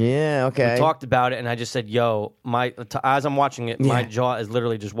before me. Yeah, okay. We talked about it, and I just said, "Yo, as I'm watching it, my jaw is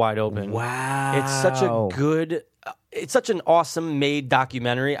literally just wide open." Wow. It's such a good, it's such an awesome made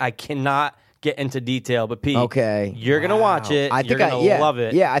documentary. I cannot get into detail, but Pete, Okay. you're gonna watch it. I think you're gonna love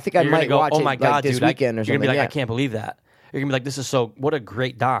it. Yeah, I think I You're gonna might go, watch oh it my God, like this dude, weekend or You're gonna be something. like, I can't believe that. You're gonna be like, this is so. What a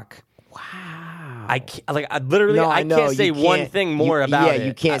great doc. I can't, I literally No, I know, can't say you one can't- thing more about yeah, it.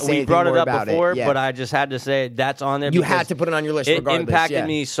 you can't say We anything brought more it up about it, before, yeah. but I just had to say that's on there. You because had to put it on your list it regardless. impacted yeah.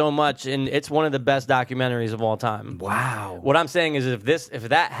 me so much, and it's one of the best documentaries of all time. Wow. What I'm saying is, if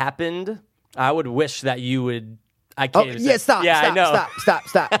that happened, I would wish that you would. I can't. even say- stop, Yeah, stop, I know.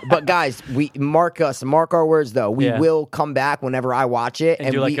 stop. But guys, we mark our words though. We Yeah. will come back whenever I watch it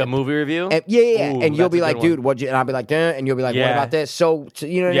And do like we, a movie review. And, yeah. Ooh, And you'll that's be a like, good one. dude, what'd you? And I'll be like, duh, and you'll be like, what Yeah. about this? So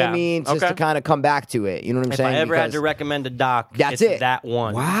you know what I Yeah. mean? Just Okay. to kind of come back to it. You know what I'm If saying? I ever had Because to recommend a doc, that's it's it. that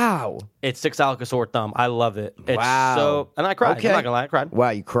one. Wow. It sticks out like a sore thumb. I love it. It's Wow. so, and I cried. Okay. I'm not gonna lie, I cried. Wow,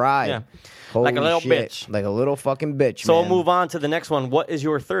 you cried. Yeah. Holy Like a little shit. bitch. Like a little fucking bitch. So man. we'll move on to the next one. What is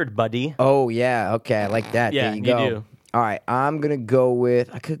your third, buddy? Oh yeah, okay, I like that. Yeah, there you you go. do. All right, I'm gonna go with.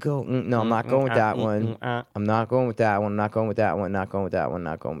 I could go. No, I'm not going with that one. I'm not going with that one. Not going with that one. Not going with that one.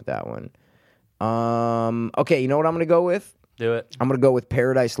 Not going with that one. Okay, you know what I'm gonna go with? Do it. I'm gonna go with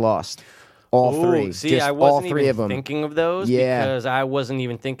Paradise Lost. All Ooh, three. See, Just I all wasn't three even of them. thinking of those Yeah. because I wasn't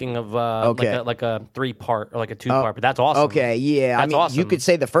even thinking of Okay. like a 3-part or like a 2-part. But that's awesome. Okay, yeah. That's I mean, awesome. you could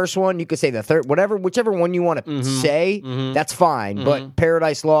say the first one, you could say the third, whichever one you want to say, that's fine. But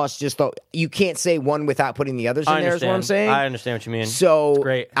Paradise Lost, you can't say one without putting the others in I there. Is what I'm understand. saying. I understand what you mean. So It's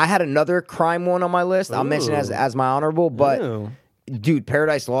great. I had another crime one on my list. I'll mention it as my honorable, but Ooh. dude,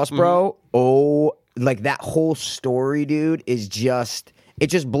 Paradise Lost, bro. Oh, like that whole story, dude, is just it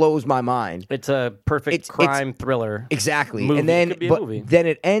just blows my mind. It's a perfect It's- crime thriller. Exactly. Movie. And then Could be a but movie. then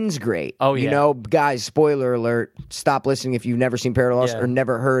it ends great. Oh, You yeah. know, guys, spoiler alert. Stop listening if you've never seen Paradise Lost Yeah. or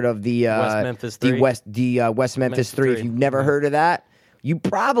never heard of the West Memphis 3. West Memphis Memphis 3. If 3. you've never heard of that, you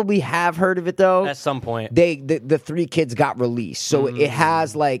probably have heard of it though. At some point. The 3 kids got released. So it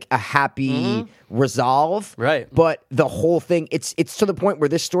has like a happy resolve. Right. But the whole thing, it's to the point where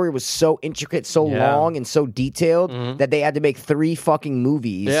this story was so intricate, so Yeah. long, and so detailed that they had to make 3 fucking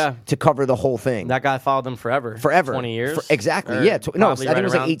movies Yeah. to cover the whole thing. That guy followed them forever. Forever. 20 years. Exactly. Or Yeah. No, I probably think it right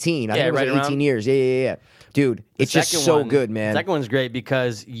was like around- 18. I Yeah, think it was right like 18 around. years. Yeah. Dude, it's just Second so one- good, man. Second one's great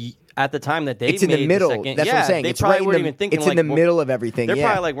because at the time that they It's in the made middle. second, That's yeah, what I'm saying. They it's probably right weren't in the, even thinking it's like, in the middle of everything. They're yeah.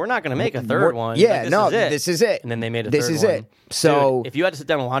 probably like, we're not going to make a third We're- one. Yeah, Like, this is it. And then they made a This third is one. it. So Dude, if you had to sit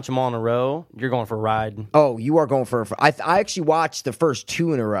down and watch them all in a row, you're going for a ride. oh, you are going for. I actually watched the first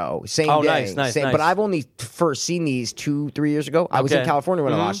 2 in a row, same Oh, day. nice. But I've only first seen these 2-3 years ago. I was in Okay. California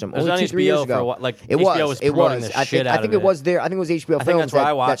when I watched them. It was Only on 2-3 years HBO for ago. a while. Like, it HBO was. was It promoting was. the I shit think. out I think of it was there. I think it was HBO I think Films that's where I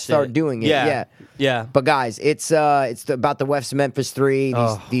that watched started it. doing it. Yeah. Yeah. But guys, it's about the West Memphis 3.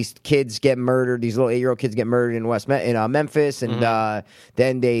 These kids get murdered. These little 8-year-old kids get murdered in Memphis, and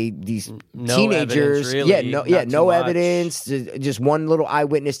then these No teenagers. evidence, really. no Not too no much. evidence. Just one little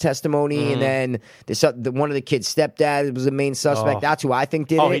eyewitness testimony, and then one of the kids' stepdad was the main suspect. That's who I think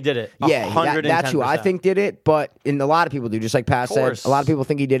did it. Oh, he did it. Yeah, that's who I 110%. think did it. But a lot of people do, just like Pat said. course. A lot of people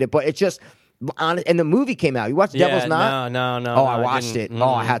think he did it, but it's just. And the movie came out. You watched Devil's Knot? No. Oh, I watched it. didn't. Oh,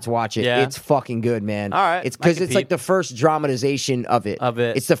 I had to watch it. Yeah. It's fucking good, man. All right. It's I because can it's like peep. the first dramatization of it.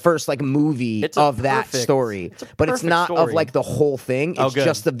 It's the first like movie It's a of that perfect- story. it's a But it's perfect not of story. like the whole thing. It's good.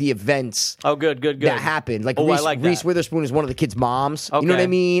 just of the events Oh, good. that happened. Like, Oh, I Reese, like that. Reese Witherspoon is one of the kids' moms. You know what I Okay.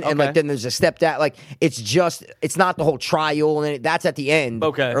 mean? And like Okay. then there's a stepdad. Like it's not the whole trial, and that's at the end.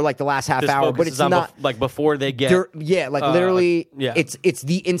 Okay. Or like the last half This hour. But focuses it's on not. like before they get. Literally, yeah. it's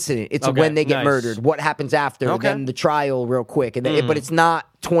the incident. It's Okay, when they get nice. murdered. What happens after? Okay. Then the trial, real quick, and then, but it's not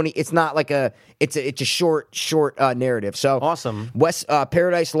 20. It's not like it's a short narrative. So Awesome.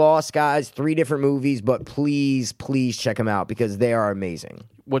 Paradise Lost, guys. 3 different movies, but please check them out because they are amazing.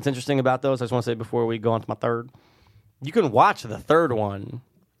 What's interesting about those, I just want to say before we go on to my third, you can watch the third one.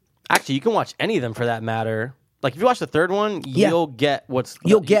 Actually, you can watch any of them for that matter. Like if you watch the third one, you'll get what's.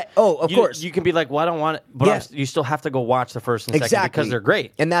 You'll get. Oh, of course. You can be like, well, I don't want it, but Yeah. you still have to go watch the first and second Exactly because they're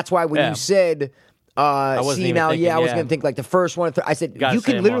great. and that's why when Yeah. you said. wasn't See even now, thinking, I was yeah. gonna think like the first one. I said Gotta you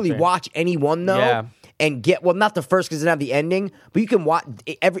say can 'em literally all, too. watch any one though, Yeah. and get not the first because it doesn't have the ending, but you can watch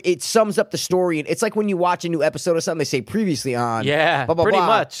it sums up the story, and it's like when you watch a new episode of something they say previously on. Yeah, blah, blah, pretty blah.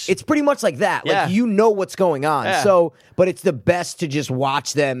 much. It's pretty much like that. Yeah. Like you know what's going on. Yeah. So, but it's the best to just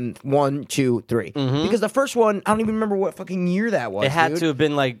watch them 1, 2, 3 because the first one I don't even remember what fucking year that was. It had dude. to have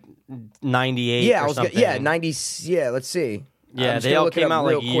been like 98. Yeah, or I was something. 90s. Yeah, let's see. Yeah, just they gonna all look it came up out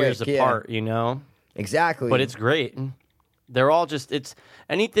like real years quick, yeah. apart, you know? Exactly. But it's great. They're all just, it's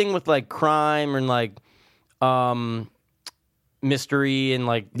anything with like crime and like mystery and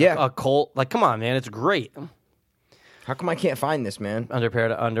like Yeah. occult. Like, come on, man, it's great. How come I can't find this, man? Under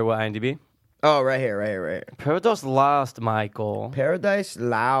what, IMDb? Oh, right here. Paradise Lost, Michael. Paradise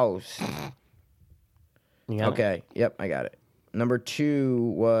Lost. You got it? Okay. Yep, I got it. Number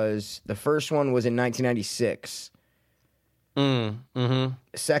 2 was the first one was in 1996.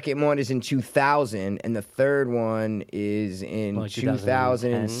 Second one is in 2000, and the third one is in Like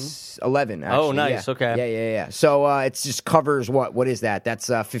 2011. Actually. Oh, nice, Yeah. okay. Yeah. So it just covers what is that? That's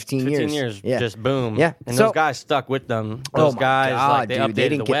 15 years. 15 years, Yeah. just boom. Yeah. And So- those guys stuck with them. Oh Those my guys, God, like, they dude, they updated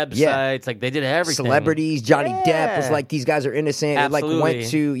didn't the get- websites. yeah. Like, they did everything. Celebrities, Johnny Depp was Yeah. like, these guys are innocent. It like went Absolutely.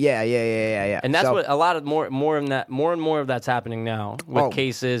 to yeah. And that's So- what a lot of more and more of that's happening now with Oh,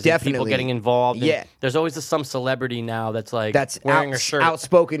 cases and people definitely. getting involved. And Yeah. there's always some celebrity now that's like that's wearing a shirt.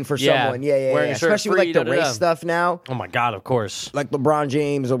 outspoken for Yeah, someone. Yeah. wearing a shirt, Especially with free, like the da-da-da. race stuff now. Oh my God, of course. Like LeBron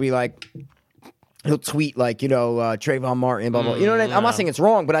James will be like, he'll tweet like, Trayvon Martin, blah blah. You know what I mean? I'm not saying it's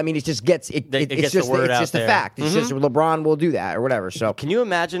wrong, but I mean it just gets It it's gets the just word it's out just a there. fact. It's just LeBron will do that or whatever. So Can you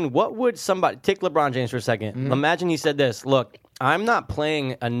imagine what would somebody take LeBron James for a 2nd? Mm-hmm. Imagine he said this, look, I'm not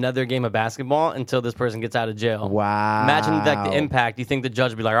playing another game of basketball until this person gets out of jail. Wow. Imagine like the impact. You think the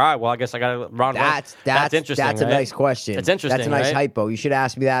judge would be like, all right, well, I guess I got to run. that's interesting. That's a right? nice question. It's interesting. That's a nice right? hypo. You should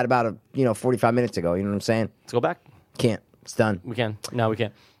ask me that about 45 minutes ago. You know what I'm saying? Let's go back. Can't. It's done. We can. No, we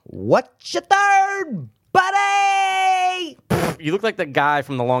can't. What's your third, buddy? You look like the guy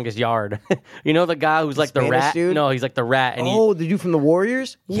from The Longest Yard. You know the guy who's like the Spanish rat? dude? No, he's like the rat. And Oh, the dude from the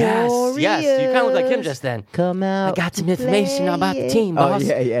Warriors? yes. You kind of look like him just then. Come out. I got some information about the team, boss.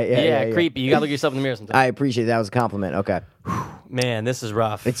 Oh, yeah. Creepy. You got to look yourself in the mirror sometimes. I appreciate that. Was a compliment. Okay. Man, this is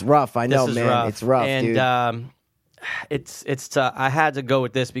rough. It's rough. I know, This is man. rough. It's rough, and, dude. It's tough. I had to go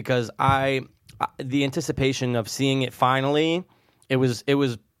with this because the anticipation of seeing it finally, it was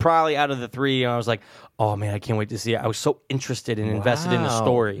probably out of the 3. And I was like, oh man, I can't wait to see it. I was so interested and invested in the Wow.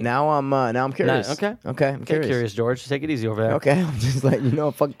 story. Now I'm curious. Okay. Okay. I'm Okay, curious, George. Take it easy over there. Okay. I'm just letting you know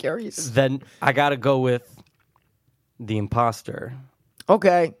I'm fucking curious. Then I got to go with The Imposter.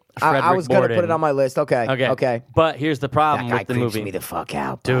 Okay. I Frederick was gonna put Borden. it on my list. Okay. Okay. But here's the That problem guy with the creeps movie. me the fuck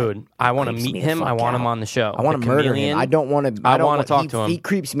out, bro. Dude, I want to Creeps meet me the him. I fuck want him out. on the show. I want The to murder him. Chameleon. I don't want to. I wanna talk to him. He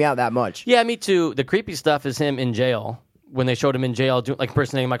creeps me out that much. Yeah, me too. The creepy stuff is him in jail. When they showed him in jail, doing, like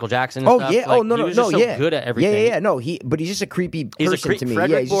impersonating Michael Jackson. And Oh stuff. yeah. Like, No. he was just so Yeah. good at everything. Yeah. No. But he's just a creepy He's person a to me.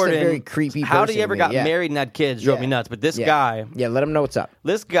 Frederick Yeah. He's just Borden, a very creepy person. How he ever to me. got Yeah. married and had kids drove me nuts. But this Yeah. guy, Yeah. Let him know what's up.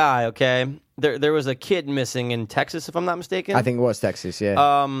 this guy, okay. There was a kid missing in Texas, if I'm not mistaken. I think it was Texas.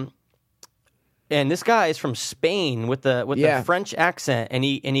 Yeah. And this guy is from Spain with the Yeah. French accent, and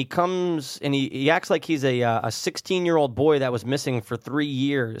he comes and he acts like he's a 16-year-old boy that was missing for 3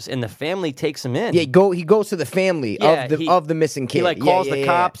 years, and the family takes him in. Yeah. He goes to the family Yeah, of the missing kid. He like Yeah, calls yeah, the yeah,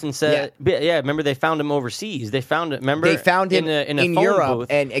 cops yeah. and said, yeah. Remember they found him overseas. They found it. Remember They found him in a in phone Europe, booth,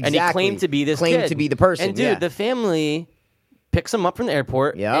 and he exactly, claimed to be this claimed kid. to be the person, And dude, yeah. the family picks him up from the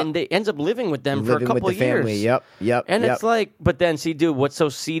airport, Yep. and they ends up living with them for a Living couple with the of years. family. Yep. And it's like, but then see, dude, what's so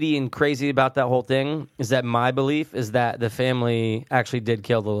seedy and crazy about that whole thing is that my belief is that the family actually did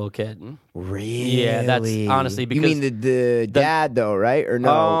kill the little kid. Really? Yeah, that's honestly because you mean the dad though, right? Or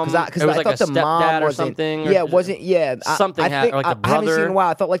no? it was I like thought a the mom stepdad or wasn't. something, or Yeah, it wasn't. Yeah, something I think or like the I haven't seen it in brother. a while.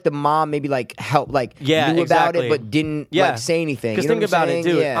 I thought like the mom maybe like helped, like Yeah, knew exactly. about it but didn't like say anything. Because You know think what I'm about it,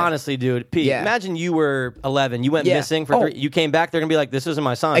 saying? dude. Yeah. Honestly, dude, Pete. Yeah. Imagine you were 11. You went Yeah. missing for Oh. 3. You came back. They're gonna be like, "This isn't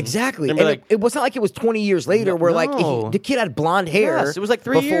my son." Exactly. They're And gonna be like, it wasn't like it was 20 years later where like No. the kid had blonde hair. Yes, it was like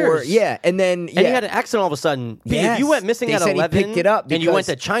 3 before, years. Yeah, and then and he had an accent all of a sudden. Pete, Yes. if you went missing They at said he 11 picked it up and you went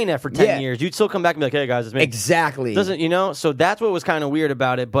because- to China for 10 Yeah. years, you'd still come back and be like, "Hey guys, it's me." exactly. Doesn't So that's what was kind of weird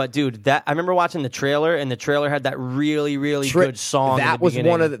about it. But dude, that I remember watching the trailer, and the trailer had that really, really good song. in That the was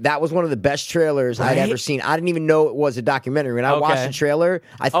beginning. that was one of the best trailers I'd Right? ever seen. I didn't even know it was a documentary. When I watched Okay. the trailer,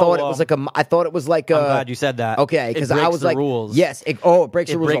 I thought it was like I thought it was like a. I'm glad you said that. Okay, It because I breaks was the like, rules. yes, it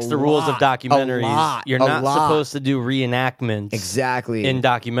breaks It the rules. breaks a the rules of lot, documentaries. A lot, You're a not lot. supposed to do reenactments. Exactly In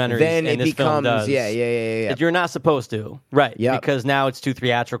documentaries. Then and it this film becomes does. yeah. You're not supposed to, right? Yep. Because now it's too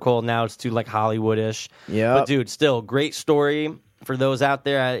theatrical. Now it's too like Hollywoodish. Yep. But dude, still great story for those out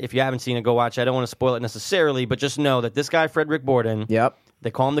there. If you haven't seen it, go watch it. I don't want to spoil it necessarily, but just know that this guy Frederick Borden. Yep. They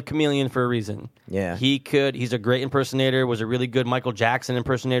call him the Chameleon for a reason. Yeah. He's a great impersonator, was a really good Michael Jackson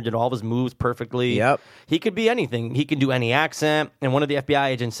impersonator, did all of his moves perfectly. Yep. He could be anything. He can do any accent. And one of the FBI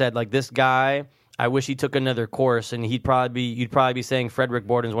agents said, like, this guy, I wish he took another course, and you'd probably be saying Frederick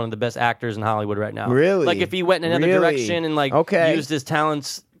Borden's one of the best actors in Hollywood right now. Really? Like, if he went in another Really? direction and, like, Okay. used his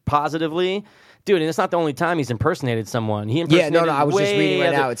talents positively, Dude, and it's not the only time he's impersonated someone. He Yeah, impersonated no, I was just reading right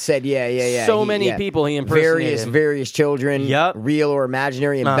other- now. It said, yeah. So many people he impersonated. Various children, Yup. real or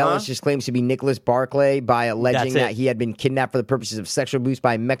imaginary, embellished his claims to be Nicholas Barclay by alleging That's it. that he had been kidnapped for the purposes of sexual abuse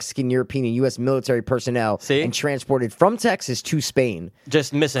by Mexican, European, and U.S. military personnel See? and transported from Texas to Spain.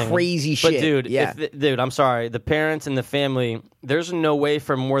 Just missing. Crazy But shit. dude, Yeah. dude, I'm sorry. The parents and the family, there's no way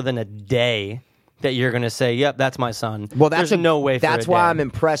for more than a day that you're going to say, yep, that's my son. Well, that's there's no way for That's a why day. I'm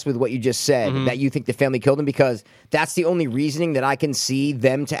impressed with what you just said, that you think the family killed him, because that's the only reasoning that I can see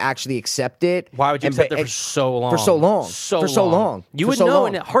them to actually accept it. Why would you And- accept it for and- so long? For so long. So for so long. long. You For would so know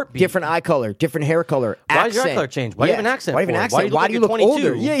long. in a heartbeat. Different eye color, different hair color, Why accent. does your eye color change? Why do you have an accent Why do you have for an it? Why accent? do you look Why do you like look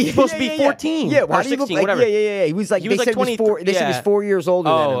you're older? 22? Yeah, You're supposed to be 14 Yeah, or why do you look 16, like? whatever. Yeah. He was like, He was they like said 20 he was 4. They said he was yeah. 4 years older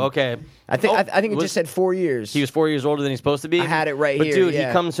than him. Oh, okay. I think it was- just said 4 years. He was 4 years older than he's supposed to be. I had it right but here, dude, yeah.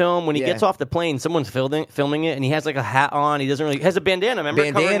 he comes home when he Yeah. gets off the plane. Someone's filming it, and he has like a hat on. He doesn't really has a bandana. Remember,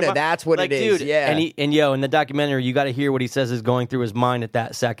 covering Bandana, him up? that's what like, it is, Dude, yeah. and in the documentary, you got to hear what he says is going through his mind at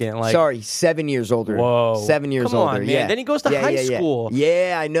that second. Like, Sorry, 7 years older. Whoa. 7 years Come on, older. man. Yeah. Then he goes to high school.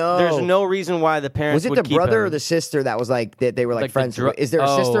 Yeah, I know. there's no reason why the parents Was it would the keep brother him. or the sister that was like that they were like Like the friends? dr- Is there a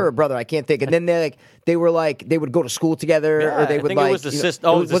sister or a brother? I can't think. And then they were like they would go to school together, Yeah, or they I would think like. it was the you know, sister.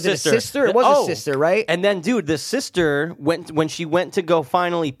 Oh, it was the it a sister. sister? It was Oh. a sister, right? And then, dude, the sister went when she went to go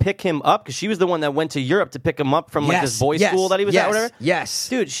finally pick him up because she was the one that went to Europe to pick him up from like this boys' school that he was at. Or whatever. Yes.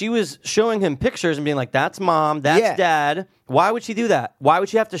 Dude, she was showing him pictures and being like, "That's mom, that's Yeah. dad." Why would she do that? Why would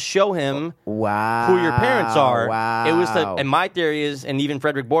she have to show him Wow. who your parents are? Wow. It was and my theory is, and even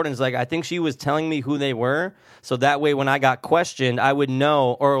Frederick Borden's like, I think she was telling me who they were, so that way when I got questioned, I would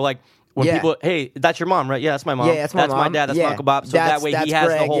know, or like. When Yeah. people, hey, that's your mom, right? Yeah, that's my mom. Yeah, that's my mom. dad. That's Yeah. my Uncle Bob. So that way he That's has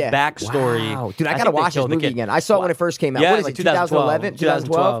the Greg, whole yeah. backstory. Wow. Dude, I think gotta they watch this killed the movie kid. again. I saw it when it first came out. Yeah, What is like it, 2011?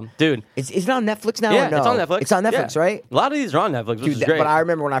 2012. Dude. Is it on Netflix now? Yeah, or no? it's on Netflix. It's on Netflix, Yeah. right? A lot of these are on Netflix, which Dude, is great. but I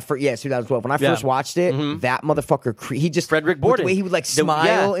remember when I first, it's 2012. When I Yeah. first watched it, that motherfucker, he just Frederick with Borden. the way he would like The-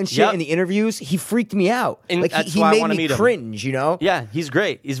 smile yeah, and shit yep. in the interviews, he freaked me out. And Like that's he why I made wanna me meet him. cringe, you know? Yeah, he's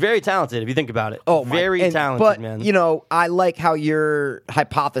great. He's very talented if you think about it. Oh, my- very and- talented, but, man. you know, I like how your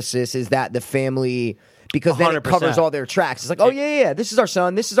hypothesis is that the family, because then it 100%. covers all their tracks. It's like, oh yeah, this is our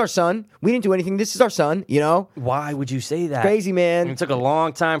son. This is our son. We didn't do anything. This is our son. You know, why would you say that? crazy man. And it took a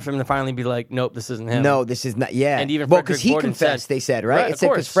long time for him to finally be like, nope, this isn't him. No, this is not. Yeah, And even well, Frederick because he Borden confessed. said- They said right. Right, It of said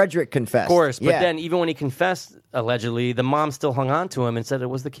because course. Frederick confessed. Of course, but Yeah. then even when he confessed, allegedly, the mom still hung on to him and said it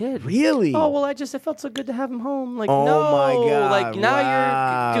was the kid. Really? Oh, well, I felt so good to have him home. Like, Oh, no. my God. Like, now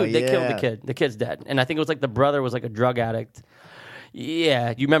Wow, you're... Dude, they killed yeah. the kid. The kid's dead. And I think it was like the brother was like a drug addict.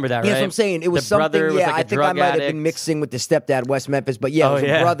 Yeah, you remember that, right? Yeah, that's what I'm saying. It was the brother something. was Yeah, like a I think I drug might have addict. been mixing with the stepdad, West Memphis. But yeah, it Oh, was a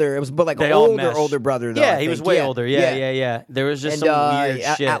yeah. brother. It was, but like They an all older meshed. brother. Though, Yeah, I he was think. way older. Yeah. There was just And some weird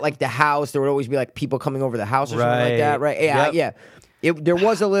at, shit. at like the house, there would always be like people coming over the house or something like Right. that, right? Yeah, Yep. yeah. There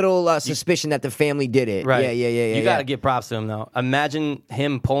was a little suspicion that the family did it. Right. Yeah. You got to give props to him, though. Imagine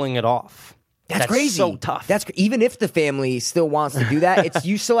him pulling it off. That's crazy. So tough. Even if the family still wants to do that,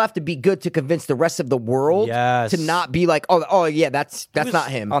 you still have to be good to convince the rest of the world Yes. to not be like, oh yeah, that's He was not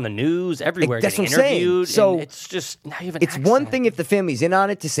him. on the news everywhere. That's getting what I'm saying. interviewed. So, and it's just now you have an It's one accent. thing if the family's in on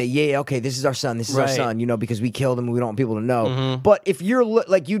it to say, yeah, okay, this is our son, this is our Right. son, you know, because we killed him and we don't want people to know. But if you're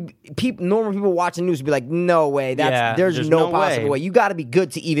like normal people watching news would be like, no way, Yeah, there's there's no no possible way. way. You got to be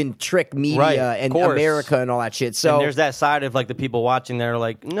good to even trick media Right, and of course. America and all that shit. So And there's that side of like the people watching there,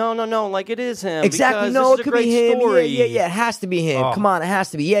 like, no, like it is him. exactly, because no, this it is a could great be him. Story. Yeah, it has to be him. Oh. Come on, it has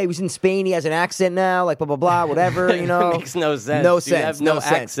to be. Yeah, he was in Spain. He has an accent now. Like blah blah blah, whatever. You know, It makes no sense. No You sense. have No no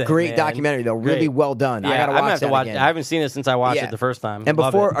sense. accent, Great man. documentary though. Really Great. well done. Yeah, I gotta I'm gonna watch have to that watch. again. I haven't seen it since I watched Yeah. it the first time. And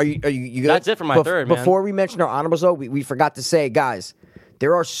Love before, it. are you good? That's it for my third, man. Before we mention our honorables, though, we forgot to say, guys,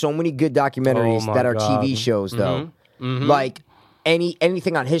 there are so many good documentaries Oh my that are God. TV shows, though. Like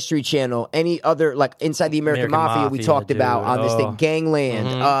anything on History Channel, any other like Inside the American, American Mafia, we Mafia, talked about dude. on this thing, Oh.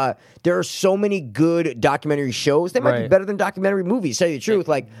 Gangland. There are so many good documentary shows that might be Right. better than documentary movies. Tell you the truth,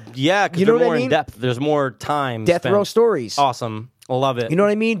 like Yeah, because you know they're what I more mean? in depth. There's more time. Death spent. Row Stories. Awesome. Love it. You know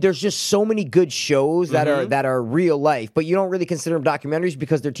what I mean? There's just so many good shows that are real life, but you don't really consider them documentaries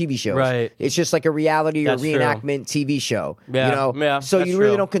because they're TV shows. Right. It's just like a reality or That's true. reenactment TV show. Yeah, You know? yeah, So that's you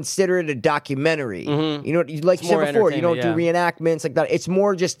really true. don't consider it a documentary. You know, like you more said before, you don't do entertainment, reenactments like that. It's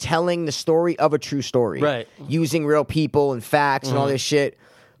more just telling the story of a true story. Right. Using real people and facts and all this shit.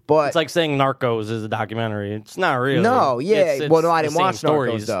 But It's like saying Narcos is a documentary. It's not really. No, yeah. It's Well, no, I the didn't same watch Narcos,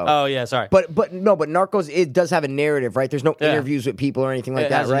 stories. though. Oh, yeah, sorry. But Narcos, it does have a narrative, right? There's no Yeah. interviews with people or anything like it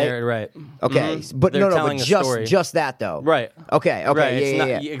that, has a right? narrative, right. Okay, Mhm. but They're no, telling but a story. just that though. Right. Okay, Right.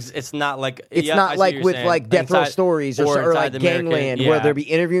 yeah, It's not like It's yeah, I not see like what you're with saying. like Death Row Inside- Stories or inside like the American- Gangland, yeah. where they'll be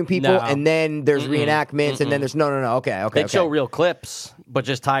interviewing people No. and then there's reenactments and then there's no. Okay. They show real clips, but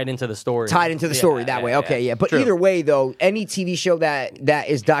just tied into the story. Tied into the story that way. Okay, yeah. But True. either way, though, any TV show that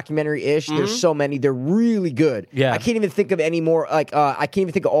is documentary-ish, there's so many. They're really good. Yeah. I can't even think of any more. Like, I can't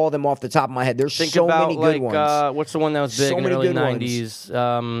even think of all of them off the top of my head. There's Think so about many good ones. what's the one that was big So in the many early good ones.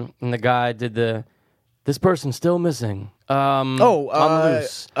 90s? And the guy did this person's still missing. On the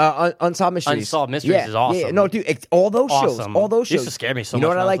Loose. Unsolved Mysteries. Unsolved Mysteries is awesome. Yeah, no, dude, all those Awesome. shows, all those shows Used to scare me so You know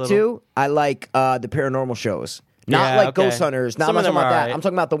much what I when I like was too? I like the paranormal shows. Not Yeah, like okay. Ghost Hunters. Not Some of talking them about are that. alright. I'm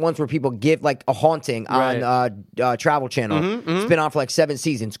talking about the ones where people give like a haunting on Travel Channel. It's been on for like 7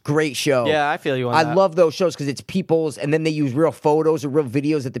 seasons. Great show. Yeah, I feel you on I that. love those shows because it's people's, and then they use real photos or real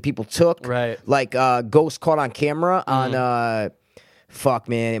videos that the people took. Right. Like Ghost Caught on Camera on. Fuck,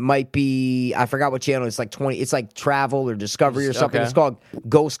 man, it might be. I forgot what channel. It's like 20. It's like Travel or Discovery or something. Okay. It's called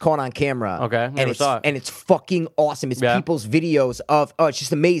Ghost Caught on Camera. Okay, and never saw it. and it's fucking awesome. It's Yeah. people's videos of. Oh, it's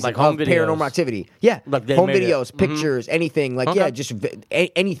just amazing. Like home of paranormal videos. activity. Yeah, Like they home made it. videos, pictures, anything. Like Okay. just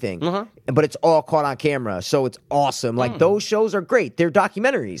anything. But it's all caught on camera, so it's awesome. Like those shows are great. They're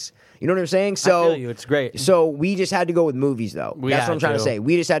documentaries. You know what I'm saying? So feel you. It's great. So we just had to go with movies, though. We That's had what I'm trying to to. say.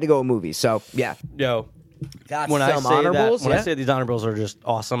 We just had to go with movies. So yeah. Yo. Got When I some say honorables. that, when yeah? I say these honorables are just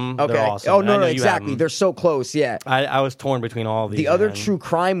awesome, Okay. they're awesome. Oh I no, know no, you have exactly. them. They're so close. Yeah. I was torn between all of these. The other man. true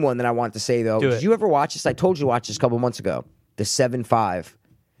crime one that I wanted to say though. Do Did it. you ever watch this? I told you to watch this a couple months ago. The 7-5.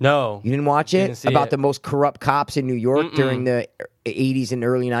 No. You didn't watch it? Didn't see About it. the most corrupt cops in New York during the 80s and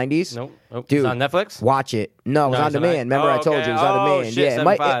early 90s? Nope. Dude, Is it on Netflix? Watch it. No, it was No, on it's on demand. Remember, Oh, I told okay. you it was on Oh, demand. shit, Yeah, it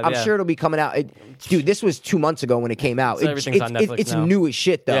might, 7-5, I'm yeah. sure it'll be coming out. Dude, this was 2 months ago when it came out. So everything's on Netflix It's now. new as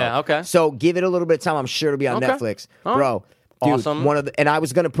shit though. Yeah, okay. So give it a little bit of time. I'm sure it'll be on Okay. Netflix, Oh, bro. Dude, awesome. One of the, and I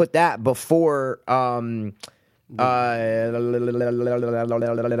was gonna put that before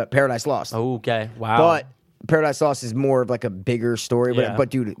Paradise Lost. Okay. Wow. But Paradise Lost is more of like a bigger story. Yeah. But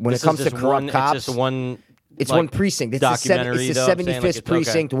dude, when This it comes is to just corrupt one, cops, it's just one. it's like, one precinct. It's documentary, the though, I'm saying, 75th like, it's-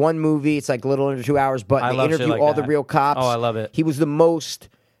 precinct. One movie. It's like a little under 2 hours. But I they love shit interview like all the that. real cops. Oh, I love it. He was the most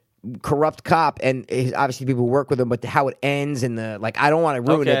corrupt cop, and obviously people work with him. But how it ends and the like, I don't want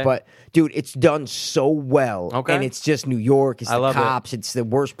to ruin Okay. it. But dude, it's done so well. Okay. And it's just New York. It's I the love it. cops. It's the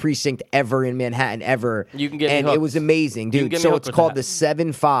worst precinct ever in Manhattan ever. You can get me and it hooked. was amazing, You can dude. get me So hooked it's with called that.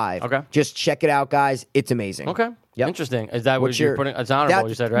 the 7-5. Okay. Just check it out, guys. It's amazing. Okay. Yep. Interesting. Is that what What's you're your putting? It's honorable. that-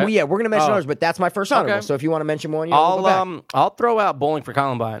 You said, right? Well, yeah, we're gonna mention Oh. ours, but that's my first honorable. Okay. So if you want to mention one, we'll go back. I'll throw out Bowling for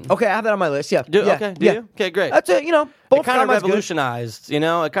Columbine. Okay, I have that on my list. Yeah. Do, yeah. okay. Do yeah. you? Okay, great. That's it. It both kind of Columbine's good. revolutionized,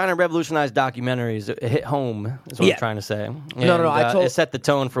 it kind of revolutionized documentaries. It hit home, is what Yeah. I'm trying to say. No, I told- it set the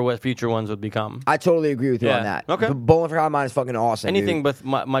tone for what future ones would become. I totally agree with you Yeah. on that. Okay. The Bowling for Columbine is fucking awesome. Anything dude. with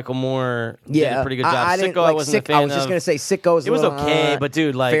Michael Moore did Yeah, a pretty good job. I didn't Sicko, like I wasn't Sick. a fan I was just of. gonna say Sicko's. It was okay, but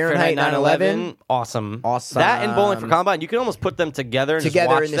dude, like Fahrenheit 9/11, awesome. That and Bowling for Columbine, you can almost put them together and just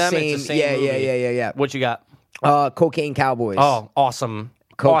Together watch in the them. same. It's the same Yeah, movie. yeah. What you got? Cocaine Cowboys. Oh, awesome.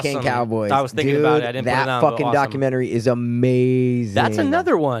 Cocaine Awesome. Cowboys. I was thinking Dude, about it. I didn't that put it on. but fucking awesome. documentary is amazing. That's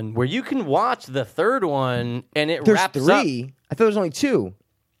another one where you can watch the third one and it There's wraps up. 3. I thought there was only 2.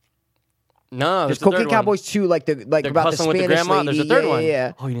 No, There's the third Cocaine one. Cowboys 2, like They're about the hustling with Spanish the grandma. lady. There's a third one.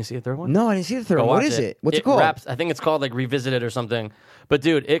 Yeah. Oh, you didn't see the third one? No, I didn't see the third Go one. What watch is it? What's it called? Wraps, I think it's called like Revisited or something. But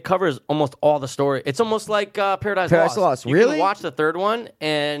dude, it covers almost all the story. It's almost like Paradise Lost. You Really? can watch the third one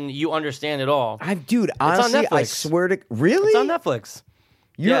and you understand it all. Dude, honestly, I Netflix. swear to really, It's on Netflix.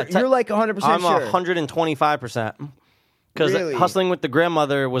 You're like 100% I'm sure. 125%. Because Really? Hustling with the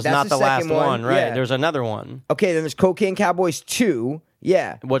Grandmother was That's not the the last second one, right? yeah. There's another one. Okay, then there's Cocaine Cowboys 2.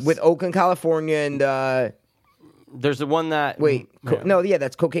 Yeah, with Oakland, California, and There's the one that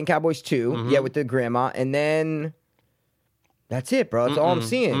that's Cocaine Cowboys 2. Mm-hmm. Yeah, with the grandma, and then that's it, bro. That's all I'm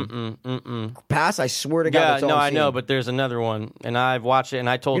seeing. Pass. I swear to God. Yeah, that's all no, I'm I know, seeing. but there's another one, and I've watched it, and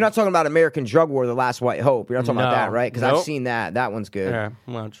I told You're not talking about American Drug War: The Last White Hope. You're not talking about No. that, right? Because Nope. I've seen that. That one's good. Yeah,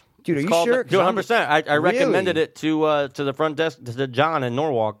 watch. Dude, are It's you called- sure? 'Cause I'm- 100%. I recommended Really? it to the front desk to John in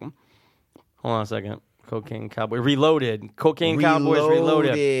Norwalk. Hold on a second. Cocaine Cowboy Reloaded. Cocaine Cowboys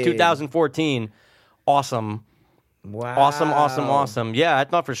Reloaded. Reloaded. 2014. Awesome. Wow. Awesome. Yeah, I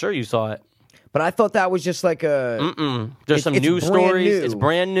thought for sure you saw it. But I thought that was just like a. There's some it's new brand stories. new. It's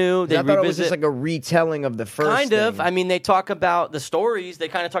brand new. They I thought it was revisit. just like a retelling of the first. Kind of. thing. I mean, they talk about the stories. They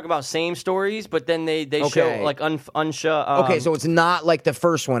kind of talk about same stories, but then they show Okay. like Okay, so it's not like the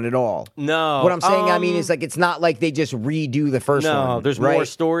first one at all. no. What I'm saying, I mean, is like it's not like they just redo the first one. No, there's right? more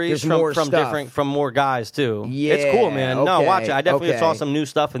stories There's from, more from stuff. different from more guys too. Yeah, it's cool, man. No, okay, watch it. I definitely okay. saw some new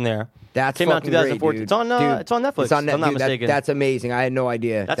stuff in there. That's came out fucking 2014. great, dude. It's on Dude, it's on Netflix. It's on if I'm not dude, mistaken. that's amazing. I had no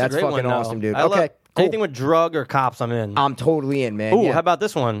idea. That's a great fucking one, though. awesome, dude. I love Okay, cool. anything with drug or cops, I'm in. I'm totally in, man. Ooh, yeah. how about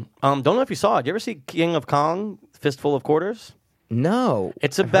this one? Don't know if you saw it. You ever see King of Kong, Fistful of Quarters? No.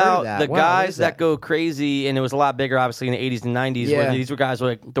 It's I've heard of about that. the Wow, what guys is that go crazy, and it was a lot bigger, obviously, in the 80s and 90s, where Yeah. these were guys were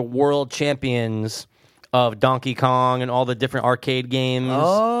like the world champions of Donkey Kong and all the different arcade games.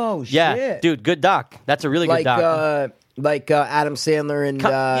 Oh, yeah, shit. dude, good doc. That's a really good doc. Like Adam Sandler and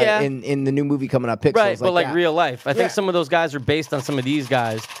yeah. in the new movie coming up, Pixels. Right, but like that. real life. I think some of those guys are based on some of these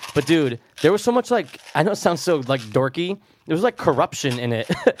guys. But dude, there was so much like, I know it sounds so like dorky. There was like corruption in it.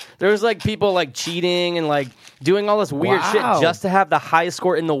 There was like people like cheating and like doing all this weird shit Wow. just to have the highest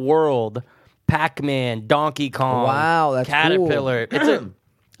score in the world. Pac-Man, Donkey Kong, Wow, that's Caterpillar.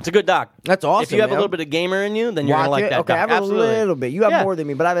 It's a good doc. That's awesome, If you have a man. little bit of gamer in you, then you're Watch gonna like it? that Okay, doc. I have a Absolutely. little bit. You have Yeah. more than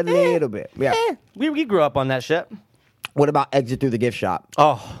me, but I have a little bit. Yeah. We grew up on that shit. What about Exit Through the Gift Shop?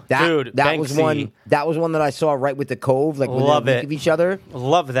 Oh, That, dude, that was Banksy. one. That was one that I saw right with the Cove, like within Love a week it. of each other.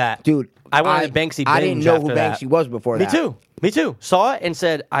 Love that, Dude, I wanted a Banksy. I didn't binge know after who that. Banksy was before Me that. too. Me too. Saw it and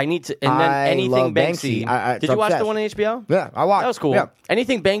said, I need to. And then I anything love Banksy. Banksy. Did you watch the one on HBO? Yeah, I watched. That was cool. Yeah.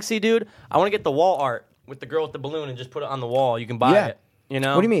 Anything Banksy, dude. I want to get the wall art with the girl with the balloon and just put it on the wall. You can buy Yeah. it. You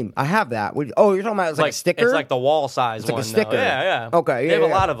know? What do you mean? I have that. Oh, you're talking about it's like a sticker? It's like the wall size It's like one. a sticker. Though. Yeah, yeah. Okay, yeah. They have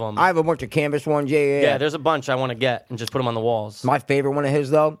yeah. a lot of them. I have a bunch of canvas ones. Yeah. yeah, there's a bunch I want to get and just put them on the walls. My favorite one of his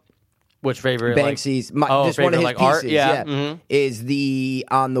though, Which favorite? Banksy's. like, Just one of his like pieces. art? Yeah. Mhm. Is the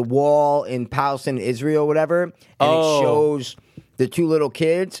on the wall in Palestine, Israel, whatever, and Oh. it shows the two little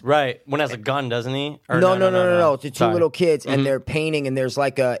kids. Right. One has a gun, doesn't he? Or No. It's the two Sorry. little kids, Mm-hmm. and they're painting, and there's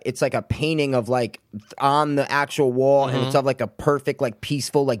like it's like a painting of like on the actual wall, and it's of like a perfect, like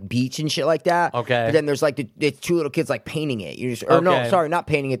peaceful, like beach and shit like that. Mm-hmm. Okay. But then there's like the two little kids like painting it. Or no, Okay. sorry, not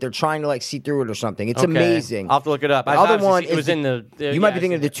painting it. They're trying to like see through it or something. It's Okay. amazing. I'll have to look it up. The I've other obviously one seen- it was in the. you might be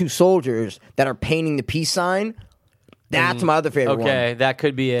thinking of the two soldiers that are painting the peace sign. That's my other favorite one. Okay, that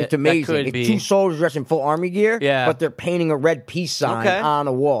could be it. It's amazing. That could It's be. two soldiers dressed in full army gear, Yeah. but they're painting a red peace sign Okay. on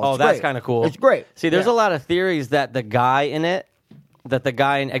a wall. Oh, It's that's great. kind of cool. It's great. See, there's Yeah. a lot of theories that the guy in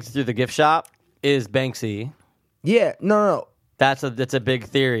Exit Through the Gift Shop is Banksy. Yeah, no. That's a big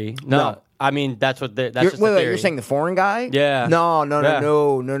theory. No. I mean that's what that's You're, just wait, a wait, theory. you're saying the foreign guy? Yeah. No. Yeah.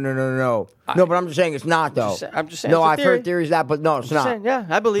 No, but I'm just saying it's not though. I'm just saying No, it's a I've theory. heard theories of that, but no, it's Just not. saying, yeah,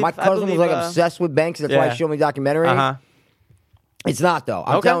 I believe. My cousin was like obsessed with Banksy. That's why yeah. he showed me the documentary. Uh-huh. It's not though.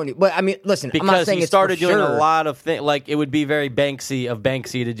 I'm Okay. telling you. But I mean, listen, I'm not Because saying he it's started for doing sure. a lot of things. Like it would be very Banksy of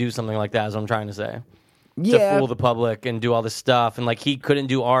Banksy to do something like that. Is what I'm trying to say. Yeah. To fool the public and do all this stuff, and like he couldn't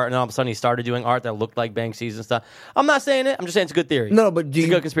do art, and all of a sudden he started doing art that looked like Banksy's and stuff. I'm not saying it. I'm just saying it's a good theory. No, but do it's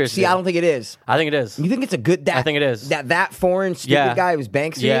you a good conspiracy see? theory. I don't think it is. I think it is. You think it's a good? I think it is. That foreign stupid Yeah. guy was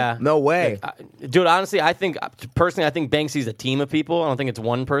Banksy. Yeah. No way. Dude, honestly, I think personally, I think Banksy's a team of people. I don't think it's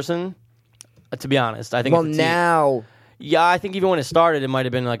one person. To be honest, I think Well, it's a team. now. Yeah, I think even when it started, it might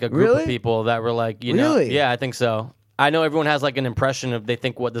have been like a group Really? of people that were like, you know, Really? yeah, I think so. I know everyone has like an impression of they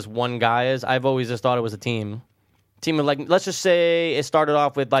think what this one guy is. I've always just thought it was a team. Team of like, let's just say it started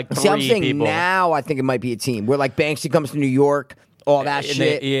off with like 3 See, I'm saying people. now I think it might be a team where like Banksy comes to New York, all that And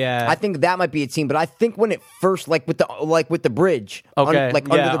shit. yeah. I think that might be a team. But I think when it first like with the bridge, Okay,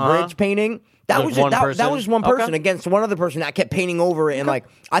 under yeah, the bridge painting. That Like was one that person? was one Okay. person against one other person that kept painting over it, and like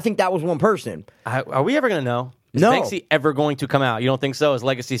I think that was one person. Are we ever gonna know? Is No. Banksy ever going to come out? You don't think so? His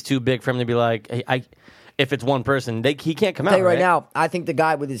legacy's too big for him to be like, hey, if it's one person, he can't come I'll out. tell you right right now, I think the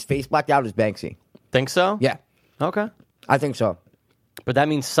guy with his face blacked out is Banksy. Think so? Yeah, Okay. I think so. But that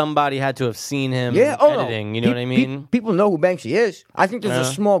means somebody had to have seen him Yeah, editing. no. You know what I mean? People know who Banksy is. I think there's a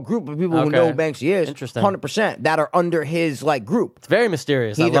Yeah. small group of people who Okay. know who Banksy is. Interesting. 100% that are under his like group. It's very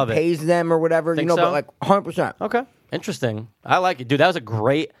mysterious. He I either love it. pays them or whatever, Think you know, so? but like 100%. Okay. Interesting. I like it. Dude, that was a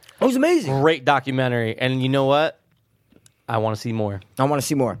great, It was amazing. great documentary. And you know what? I want to see more. I want to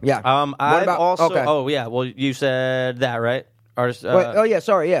see more. Yeah. I've about- also. okay. Oh, yeah. Well, you said that, right? Artist, Wait, oh yeah,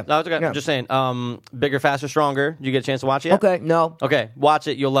 sorry, yeah. No, it's okay. Yeah. I'm just saying. Bigger, Faster, Stronger. Did you get a chance to watch it? Okay, no. Okay, watch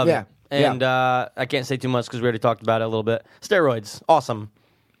it. You'll love Yeah, it. And I can't say too much because we already talked about it a little bit. Steroids, awesome.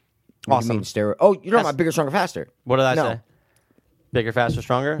 What do you mean steroid? Oh, you're talking That's- about Bigger, Stronger, Faster. What did I No. say? Bigger, Faster,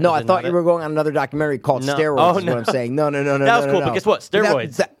 Stronger? No, Is I it thought not you it? were going on another documentary called No. Steroids. Oh, is no. what I'm saying. No. That was cool, but guess what?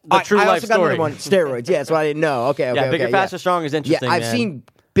 Steroids. The true I life also got story. another one. Steroids. Yeah, that's what I didn't know. Okay. Yeah, Bigger, okay, Faster, Stronger is Yeah, interesting. I've man. seen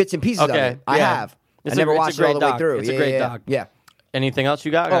bits and pieces of Okay, it. I yeah. have. It's I never a watched it great all the way doc. through. It's a Yeah, great yeah, doc. Yeah. Anything else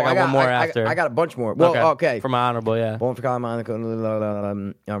you got? Oh, I got one more after. I got a bunch more. Well, okay. For my honorable, yeah. Born for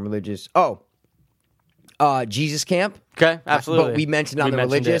Colin, religious. Oh, Jesus Camp. Okay, absolutely. But we mentioned on the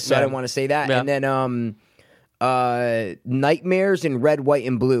religious, it, so I yeah. didn't want to say that. Yeah. And then Nightmares in Red, White,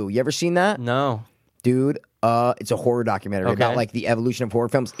 and Blue. You ever seen that? No. Dude, it's a horror documentary about like the evolution of horror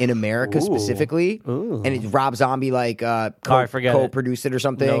films in America specifically. And it's Rob Zombie like co-produced it or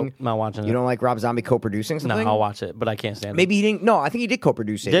something. Nope, not watching it. You don't like Rob Zombie co-producing something? No, I'll watch it, but I can't stand it. Maybe he didn't. No, I think he did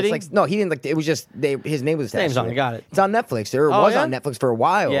co-produce it. Did It's he? Like, no, he didn't. Like it was just his name was attached name's to on it. Got it. It's on Netflix. Or it was yeah? on Netflix for a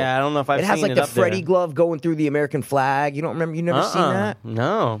while. Yeah, I don't know if I've It has seen like it the up there. Freddy glove going through the American flag. You don't remember? You never seen that?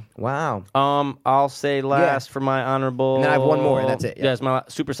 No. Wow. I'll say last for my honorable. And then I have one more, and that's it, yeah. Yeah, it's my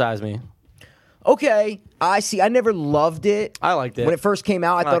Supersize Me. Okay, I see. I never loved it. I liked it when it first came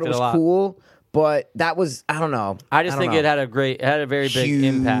out. I thought liked it it a was lot. cool, but that was I don't know. I just think it had a very big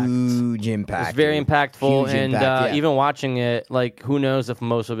impact. Huge impact. It's very dude. impactful, Huge and impact, yeah. even watching it, like who knows if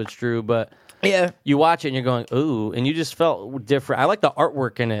most of it's true, but Yeah. you watch it and you're going, ooh, and you just felt different. I like the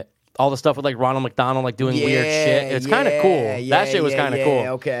artwork in it. All the stuff with like Ronald McDonald like doing weird shit. It's kind of cool. That shit was kind of cool.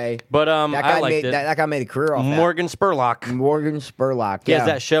 Okay. But That guy I liked made it. that guy made a career off Morgan Spurlock. that. Morgan Spurlock. He Yeah. has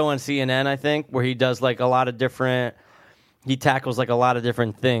that show on CNN, I think, where he does like a lot of different. He tackles like a lot of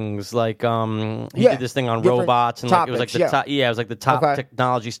different things. Like he Yeah, did this thing on different robots and like it was like topics, the yeah. top. Yeah, it was like the top Okay.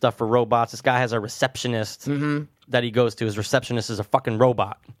 technology stuff for robots. This guy has a receptionist that he goes to. His receptionist is a fucking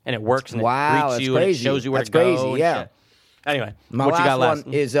robot, and it works and Wow, it greets that's you and it crazy. shows you where That's to go. crazy, and yeah. shit. Anyway, My what last you got last?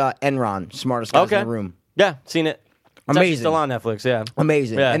 one is Enron, smartest guys in the room. Yeah, seen it. It's actually Amazing. still on Netflix. Yeah,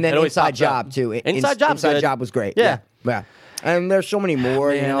 Amazing. Yeah, And then it always Inside pops up. Job too. Inside Job's good. Job was great. Yeah. Yeah. And there's so many more.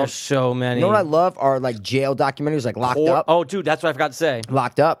 Man, you know, there's so many. You know what I love are like jail documentaries, like Locked Up. Oh, dude, that's what I forgot to say.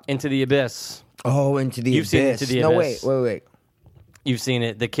 Locked Up. Into the Abyss. Oh, Into the You've Abyss. seen Into the No, Abyss. wait. You've seen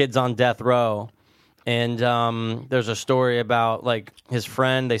it. The kid's on death row, and there's a story about like his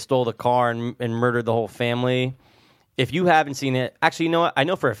friend. They stole the car and murdered the whole family. If you haven't seen it, actually, you know what? I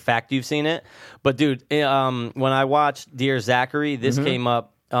know for a fact you've seen it. But dude, when I watched Dear Zachary, this came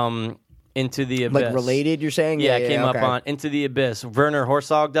up. Into the Abyss. Like related, you're saying? Yeah, it came up okay. on Into the Abyss. Werner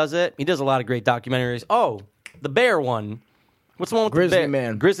Herzog does it. He does a lot of great documentaries. Oh, the bear one. What's the one with Grizzly the bear?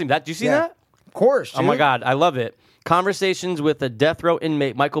 Man. Grizzly Man. Did you see Yeah. that? Of course. Oh my dude. God, I love it. Conversations with a death row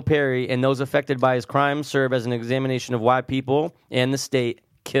inmate, Michael Perry, and those affected by his crimes serve as an examination of why people and the state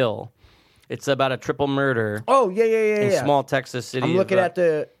kill. It's about a triple murder Oh yeah. in small Texas city. I'm looking at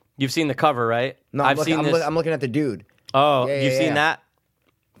the. You've seen the cover, right? No, I've seen this. I'm looking at the dude. Oh, Yeah, you've yeah, seen yeah. that?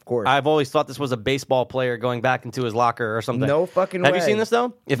 Of course. I've always thought this was a baseball player going back into his locker or something. No fucking Have way. you seen this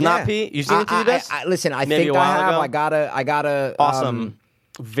though? If not, Pete, you seen it to this? Listen, I Maybe think a while I have. ago? I gotta. Awesome.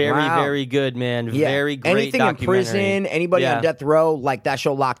 Very, wow. very good, man. Yeah. Very great Anything in documentary. prison, anybody Yeah. on death row, like that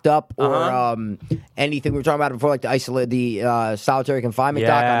show Locked Up, or Uh-huh. anything we were talking about before, like the solitary confinement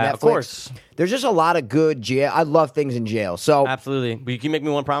doc on Yeah, Netflix. of course. There's just a lot of good jail. I love things in jail. So Absolutely. But can you make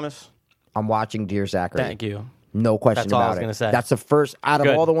me one promise? I'm watching Dear Zachary. Thank you. No question That's all I about was it. gonna say. That's the first out of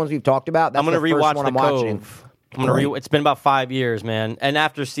Good. all the ones we've talked about. That's I'm gonna the first rewatch one The I'm watching. Cove. I'm gonna It's been about 5 years, man. And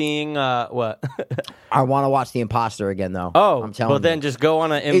after seeing what? I want to watch The Imposter again, though. Oh, I'm telling but you. then just go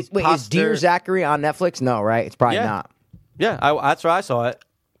on an Wait, imposter. is Dear Zachary on Netflix? No, right? It's probably Yeah. not. Yeah, that's where I saw it.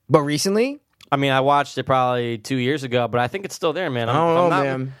 But recently, I mean, I watched it probably 2 years ago, but I think it's still there, man. I don't know, I'm not-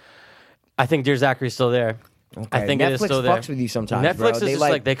 man. I think Dear Zachary's still there. I think it is Netflix still there. fucks with you sometimes, Netflix bro. is They just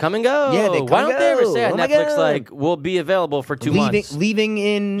like- like they come and go. Yeah, they Why come don't and they ever go. say at Oh my Netflix God. like will be available for 2 months? leaving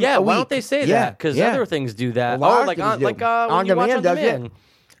in. Yeah, a why week. don't they say Yeah, that? Because yeah. other things do that. A lot Oh, of like things on do. when you On watch demand on does demand. it.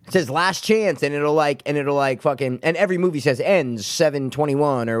 It says last chance, and it'll like fucking, and every movie says ends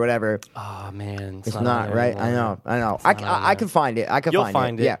 7/21 or whatever. Oh man, It's not right. I know. I can find it. I can You'll find,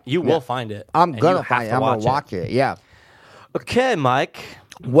 find it. Yeah, You yeah. will find it. I'm And you gonna have find it. to I'm gonna watch watch it. Yeah. Okay, Mike.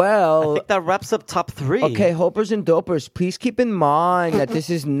 I Well. think that wraps up top 3. Okay, hopers and dopers, please keep in mind that this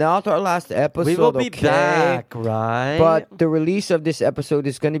is not our last episode. we will be okay? back, right? But the release of this episode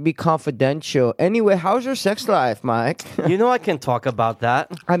is going to be confidential. Anyway, how's your sex life, Mike? you know I can talk about that.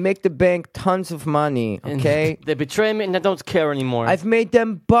 I make the bank tons of money, okay? They betray me and I don't care anymore. I've made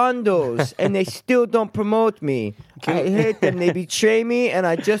them bundles, and they still don't promote me. I hate them. They betray me, and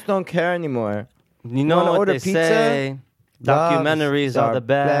I just don't care anymore. you know wanna what order they pizza? say. Documentaries Loves are the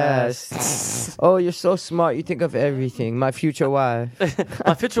best. Oh, you're so smart. You think of everything. My future wife.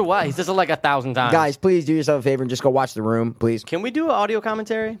 My future wife. He says it like 1,000 times. Guys, please do yourself a favor and just go watch The Room, please. Can we do an audio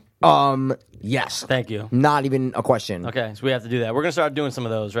commentary? Yes. Thank you. Not even a question. Okay, so we have to do that. We're gonna start doing some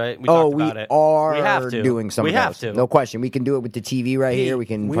of those, right? We Oh, talked we about it. are We have to. doing some We of have those. to. No question. We can do it with the TV right here. We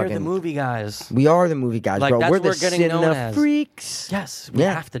can We're fucking. the movie guys. We are the movie guys, Like, bro. that's We're what the we're getting known cinema as. freaks. Yes, we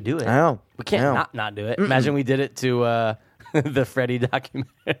Yeah. have to do it. I know. We can't I know. not do it. Imagine we did it to The Freddy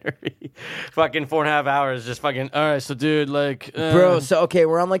documentary. Fucking 4.5 hours. Just fucking. All right, so dude, like, Bro, so okay,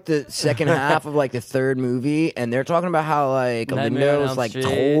 we're on like the second half of like the third movie, and they're talking about how like Nightmare on Linda was Elm like Street.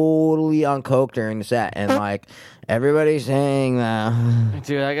 totally on coke during the set, and like everybody's saying that.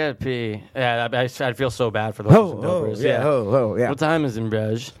 dude, I gotta pee. Yeah, I'd feel so bad for those dopers. yeah. What time is it,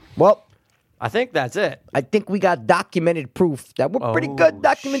 Brej? Well, I think that's it. I think we got documented proof that we're pretty good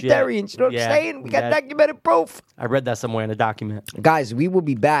documentarians. shit. You know what Yeah, I'm saying? We got that- documented proof. I read that somewhere in a document. Guys, we will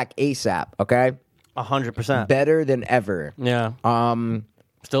be back ASAP. Okay, 100%. better than ever. Yeah.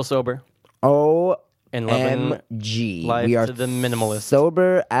 Still sober. And loving OMG. life We are to the minimalist.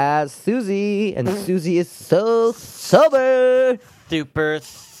 sober as Susie, and Susie is so sober. Super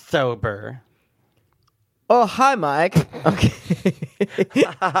sober. Oh, hi, Mike. Okay.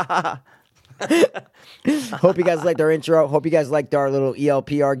 Hope you guys liked our intro. Hope you guys liked our little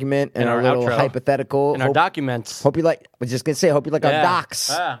ELP argument and And our our little outro. hypothetical. In our hope, documents. hope you like. I was just gonna say. Hope you like our Yeah. docs.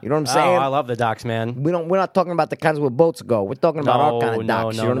 Yeah. You know what I'm Oh, saying? I love the docs, man. We're not talking about the kinds where boats go. We're talking about our kind of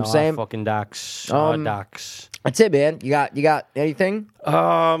docs. You know what I'm saying? Fucking docs. Our Um, docs. That's it, man. You got anything?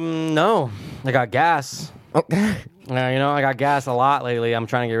 No. I got gas. Okay. You know, I got gas a lot lately. I'm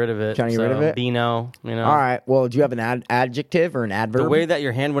trying to get rid of it. Trying to get rid of it? Beano, you know. All right. Well, do you have an adjective or an adverb? The way that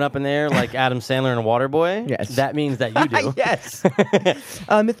your hand went up in there, like Adam Sandler and Waterboy, Yes. that means that you do. Yes.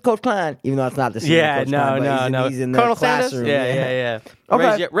 Mr. Coach Klein, even though it's not the same. Yeah, Coach Klein, but no. He's in the Colonel Sanders? classroom. Yeah.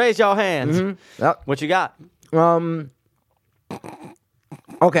 Okay. Raise your hands. Yep. What you got?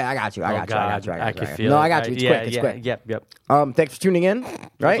 Okay, I got you. Oh, I got God, you. I can feel No, it. I got you. It's quick. It's quick. Yep. Thanks for tuning in.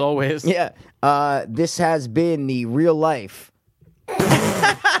 Right? As always. Yeah. This has been the real life.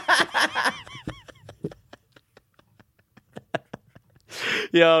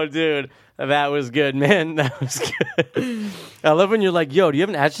 Yo, dude, that was good, man. That was good. I love when you're like, yo, do you have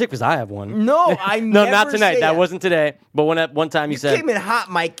an adjective? Because I have one. No, I No, never not tonight. say That wasn't today. But one time you said, came in hot,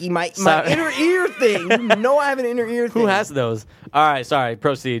 Mikey. My Sorry. inner ear thing. You know I have an inner ear thing. who has those? All right, sorry.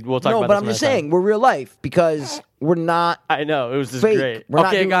 Proceed. We'll talk No, about but this I'm just another saying time. we're real life because we're not. I know. It was just Fake. great. We're not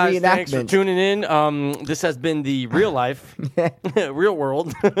Okay, doing guys, thanks for reenactments. tuning in. This has been the real life, real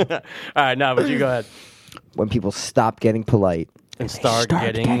world. All right, now, but you go ahead. When people stop getting polite. And start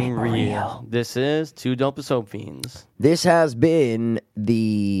getting real. This is Two Dopest Hope Fiends. This has been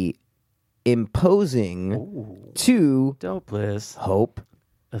the imposing to Dopeless hope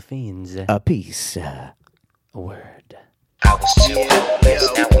of Fiends. a peace. Word. I was too hopeless,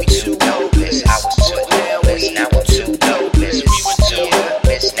 now we too hopeless. I was too